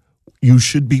good. You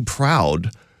should be proud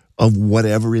of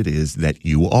whatever it is that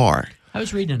you are. I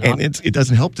was reading and it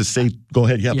doesn't help to say, go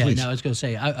ahead, please. No, I was going to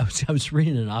say, I was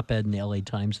reading an op-ed in the LA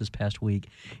Times this past week,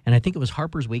 and I think it was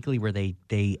Harper's Weekly where they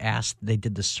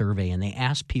did the survey, and they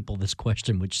asked people this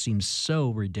question, which seems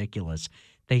so ridiculous.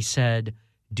 They said,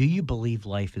 do you believe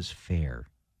life is fair?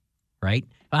 Right?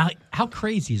 How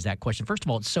crazy is that question? First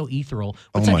of all, it's so ethereal.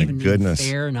 What's that even mean?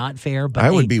 Fair, not fair? But I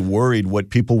would be worried what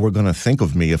people were going to think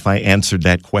of me if I answered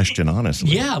that question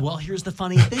honestly. Yeah, well, here's the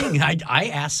funny thing. I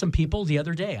asked some people the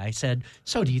other day. I said,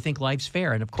 so do you think life's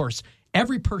fair? And, of course,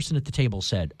 every person at the table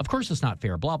said, of course it's not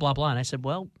fair, blah, blah, blah. And I said,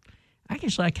 well,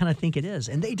 actually, I kind of think it is.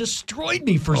 And they destroyed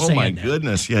me for saying that. Oh, my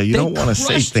goodness. Yeah, you don't want to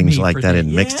say things like that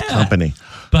in mixed company.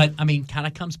 But, I mean, kind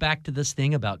of comes back to this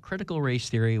thing about critical race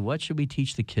theory. What should we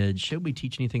teach the kids? Should we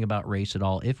teach anything about race at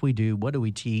all? If we do, what do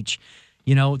we teach?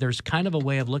 There's kind of a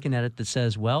way of looking at it that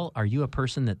says, well, are you a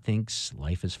person that thinks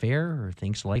life is fair or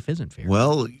thinks life isn't fair?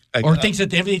 Well, or thinks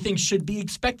that everything should be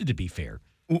expected to be fair?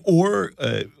 Or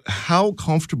how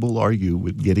comfortable are you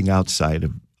with getting outside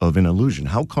of an illusion?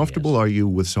 How comfortable are you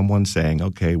with someone saying,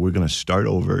 okay, we're going to start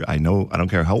over. I don't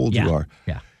care how old you are.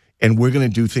 Yeah. And we're going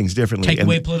to do things differently. Take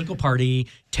away political party,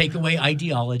 take away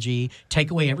ideology, take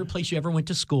away every place you ever went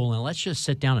to school, and let's just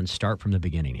sit down and start from the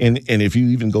beginning. And if you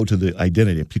even go to the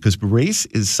identity, because race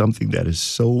is something that is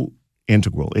so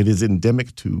integral. It is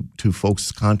endemic to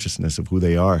folks' consciousness of who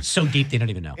they are. So deep they don't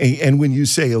even know. And when you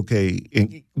say,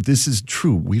 okay, this is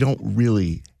true, we don't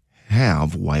really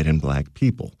have white and black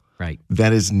people. Right.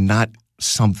 That is not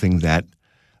something that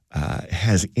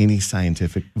has any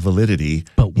scientific validity,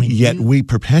 yet we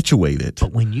perpetuate it.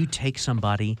 But when you take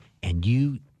somebody and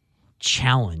you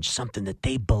challenge something that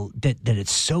that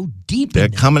it's so deep they're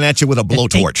in them, coming at you with a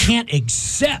blowtorch. They can't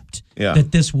accept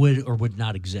that this would or would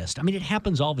not exist. I mean, it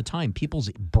happens all the time. People's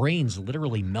brains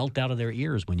literally melt out of their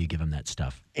ears when you give them that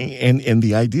stuff. And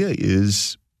the idea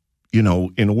is,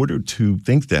 in order to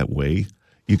think that way,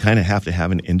 you kind of have to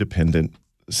have an independent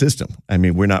system. I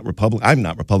mean, we're not Republican. I'm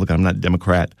not Republican. I'm not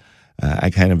Democrat. I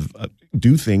kind of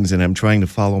do things, and I'm trying to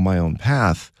follow my own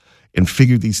path and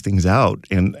figure these things out.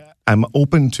 And I'm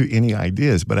open to any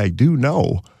ideas, but I do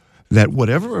know that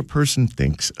whatever a person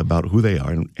thinks about who they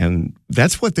are, and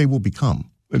that's what they will become.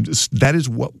 That is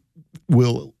what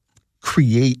will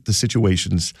create the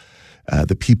situations,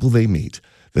 the people they meet,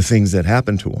 the things that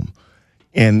happen to them.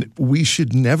 And we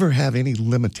should never have any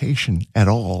limitation at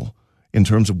all in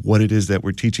terms of what it is that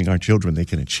we're teaching our children they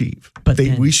can achieve. But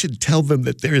we should tell them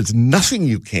that there is nothing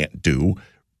you can't do,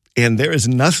 and there is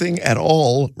nothing at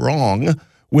all wrong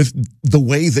with the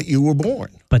way that you were born.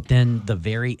 But then the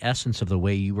very essence of the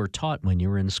way you were taught when you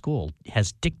were in school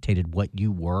has dictated what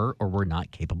you were or were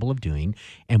not capable of doing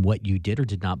and what you did or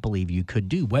did not believe you could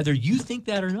do, whether you think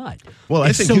that or not. Well,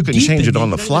 I think you can change it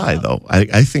on the fly, though.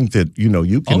 I think that,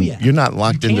 you can, you're not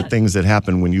locked into things that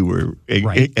happened when you were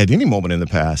at any moment in the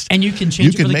past. And you can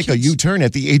change it for the kids. You can make a U-turn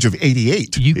at the age of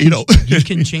 88. You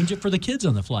can change it for the kids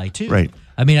on the fly, too. Right.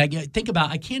 I mean,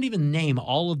 I can't even name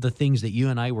all of the things that you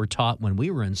and I were taught when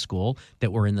we were in school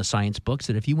that were in the science books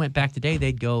that if you went back today,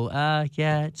 they'd go,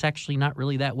 yeah, it's actually not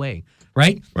really that way,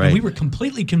 right? And we were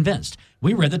completely convinced.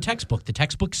 We read the textbook. The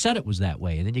textbook said it was that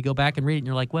way. And then you go back and read it and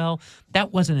you're like, well,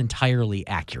 that wasn't entirely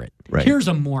accurate. Right. Here's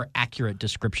a more accurate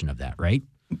description of that, right?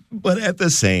 But at the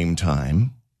same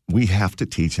time, we have to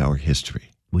teach our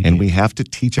history. We have to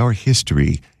teach our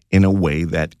history in a way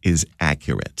that is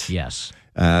accurate. Yes.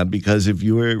 Because if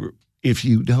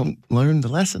you don't learn the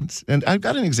lessons, and I've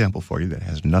got an example for you that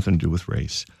has nothing to do with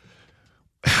race.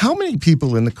 How many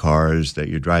people in the cars that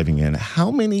you're driving in, how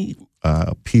many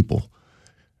people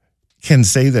can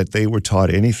say that they were taught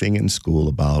anything in school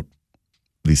about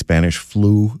the Spanish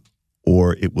flu,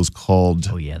 or it was called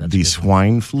the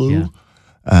swine flu?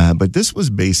 Yeah. But this was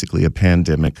basically a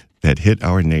pandemic that hit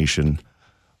our nation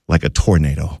like a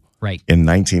tornado. Right. In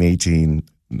 1918,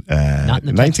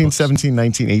 1917,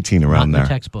 1918, around there. Not in the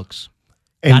textbooks.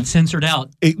 And not censored out.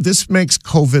 This makes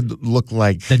COVID look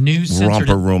like the news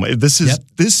romper room. This was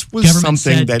Government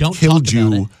something that killed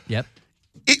you. Yep.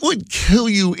 It would kill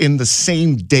you in the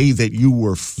same day that you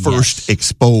were first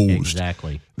exposed.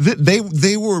 Exactly.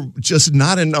 They were just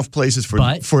not enough places for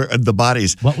the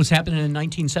bodies. What was happening in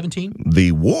 1917?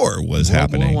 The war was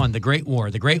happening. World War I, the Great War,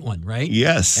 the great one, right?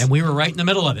 Yes. And we were right in the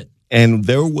middle of it. And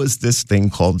there was this thing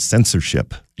called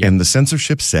censorship. Yep. And the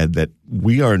censorship said that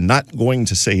we are not going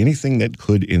to say anything that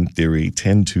could, in theory,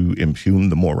 tend to impugn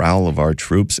the morale of our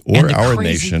troops or our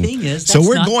nation. So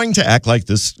we're going to act like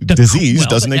this disease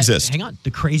doesn't exist. Hang on.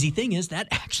 The crazy thing is that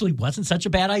actually wasn't such a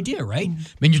bad idea, right?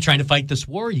 I mean, you're trying to fight this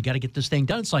war. You got to get this thing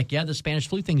done. It's like, the Spanish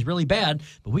flu thing's really bad,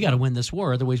 but we got to win this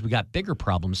war. Otherwise, we got bigger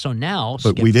problems. So now,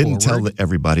 but we didn't tell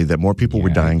everybody that more people were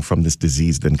dying from this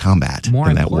disease than combat in that war.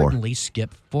 More importantly,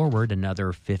 skip forward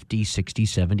another 50, 60,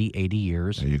 70, 80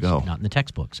 years. There you go. Not in the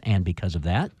textbooks. And because of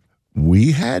that,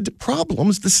 we had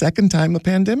problems the second time a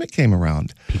pandemic came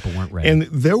around. People weren't ready. And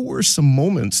there were some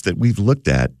moments that we've looked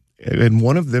at, and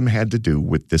one of them had to do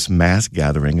with this mass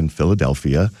gathering in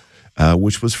Philadelphia,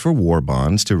 which was for war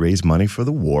bonds to raise money for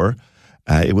the war.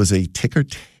 It was a ticker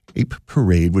tape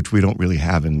parade, which we don't really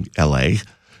have in L.A.,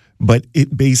 but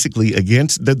it basically,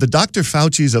 against the Dr.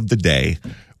 Fauci's of the day,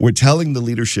 were telling the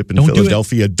leadership in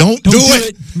Philadelphia, don't do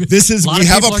it. This is, we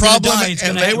have a problem.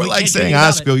 And they were like saying,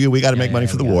 screw you, we got to make money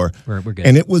for the war. We're good.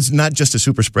 And it was not just a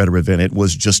super spreader event. It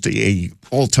was just a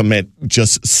ultimate,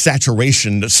 just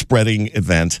saturation spreading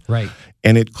event. Right.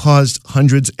 And it caused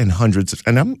hundreds and hundreds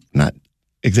and I'm not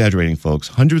exaggerating, folks,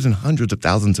 hundreds and hundreds of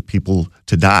thousands of people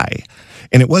to die.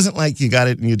 And it wasn't like you got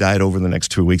it and you died over the next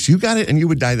 2 weeks. You got it and you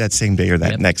would die that same day or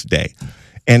that next day.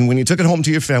 And when you took it home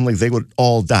to your family, they would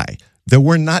all die. There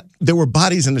were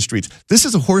bodies in the streets. This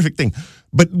is a horrific thing.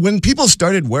 But when people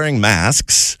started wearing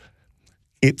masks,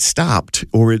 it stopped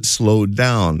or it slowed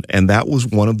down. And that was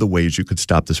one of the ways you could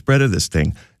stop the spread of this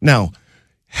thing. Now,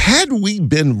 had we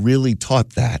been really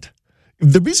taught that,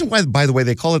 the reason why, by the way,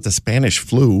 they call it the Spanish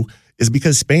flu is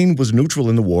because Spain was neutral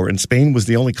in the war, and Spain was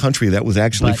the only country that was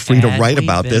actually free to write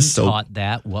about this. So, taught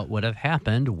that, what would have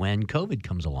happened when COVID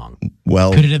comes along?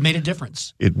 Well, could it have made a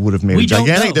difference? It would have made a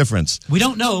gigantic difference. We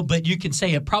don't know, but you can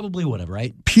say it probably would have,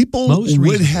 right? People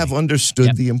would have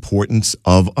understood the importance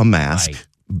of a mask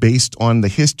based on the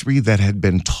history that had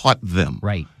been taught them.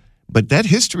 Right. But that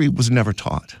history was never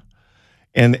taught.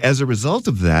 And as a result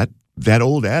of that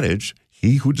old adage,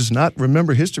 he who does not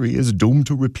remember history is doomed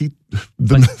to repeat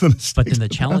the mistakes. But then the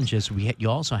challenge is you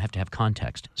also have to have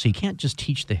context. So you can't just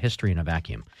teach the history in a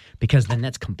vacuum because then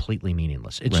that's completely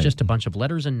meaningless. It's just a bunch of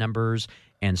letters and numbers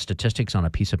and statistics on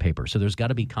a piece of paper. So there's got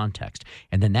to be context.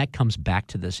 And then that comes back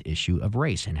to this issue of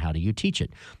race and how do you teach it?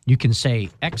 You can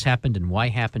say X happened and Y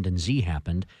happened and Z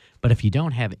happened, but if you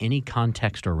don't have any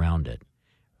context around it,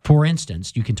 for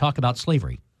instance, you can talk about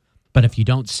slavery, but if you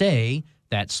don't say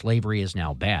that slavery is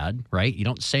now bad, right? You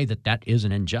don't say that that is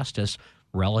an injustice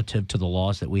relative to the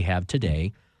laws that we have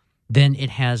today, then it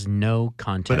has no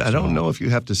context. But I don't know if you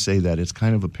have to say that. It's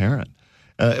kind of apparent.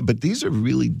 But these are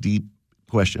really deep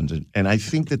questions. And I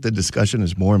think that the discussion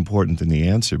is more important than the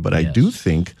answer. But I do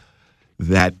think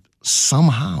that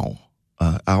somehow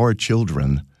our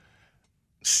children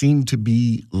seem to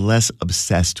be less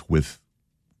obsessed with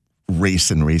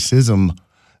race and racism.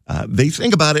 They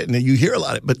think about it, and you hear a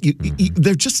lot of it, but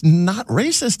they're just not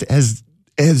racist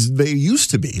as they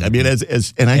used to be. I mean,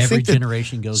 and I every think that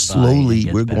generation goes slowly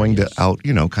we're going to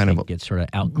outgrow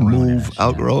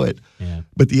it. Yeah.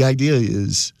 But the idea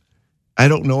is, I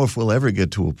don't know if we'll ever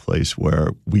get to a place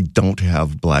where we don't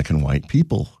have black and white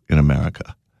people in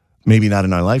America. Maybe not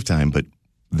in our lifetime, but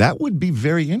that would be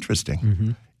very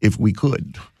interesting if we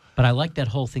could. But I like that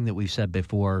whole thing that we've said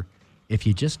before. If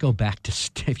you just go back to,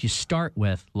 if you start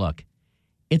with, look,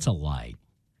 it's a lie.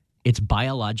 It's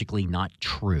biologically not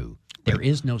true. There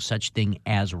is no such thing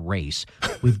as race.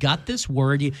 We've got this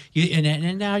word,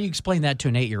 and now you explain that to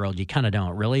an 8-year-old. You kind of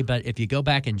don't really, but if you go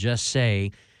back and just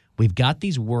say, we've got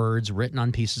these words written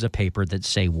on pieces of paper that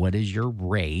say, what is your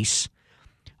race?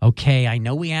 Okay, I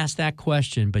know we asked that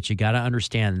question, but you got to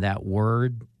understand that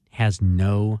word has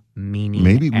no meaning.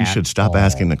 Maybe we should stop all.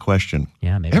 asking the question.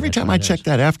 Yeah, maybe every that's time what I it check is.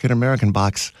 that African American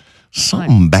box,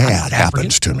 something bad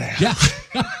happens to me. Yeah,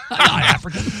 I'm not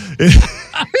African.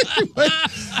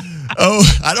 Oh,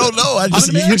 I don't know.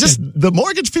 The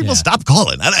mortgage people stopped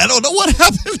calling. I don't know what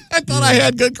happened. I thought I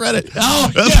had good credit.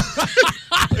 Oh, yeah.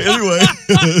 Anyway,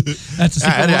 that's the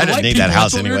secret world of I didn't white need people. that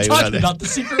house That's what anyway. we were talking about the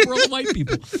secret world of white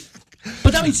people.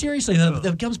 But I mean, seriously,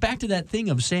 that comes back to that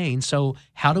thing of saying, so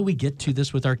how do we get to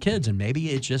this with our kids? And maybe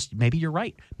you're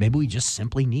right. Maybe we just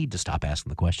simply need to stop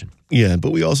asking the question. Yeah,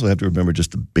 but we also have to remember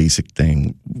just the basic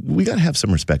thing. We got to have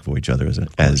some respect for each other as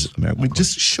Americans. We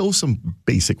just show some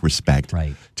basic respect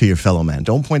to your fellow man.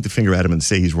 Don't point the finger at him and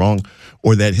say he's wrong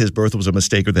or that his birth was a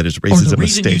mistake or that his race is a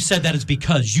mistake. Or the reason you said that is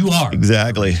because you are.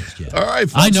 Exactly. Yeah. All right,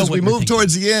 folks, as we move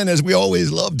towards the end, as we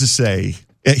always love to say,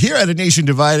 here at A Nation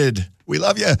Divided, we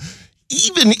love you.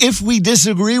 Even if we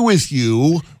disagree with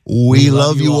you, we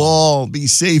love you all. Be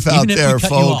safe out there,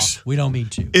 folks. We don't mean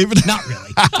to. Not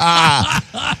really.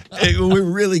 We're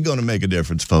really going to make a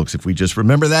difference, folks, if we just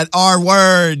remember that R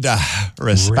word.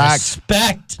 Respect.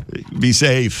 Respect. Be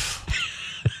safe.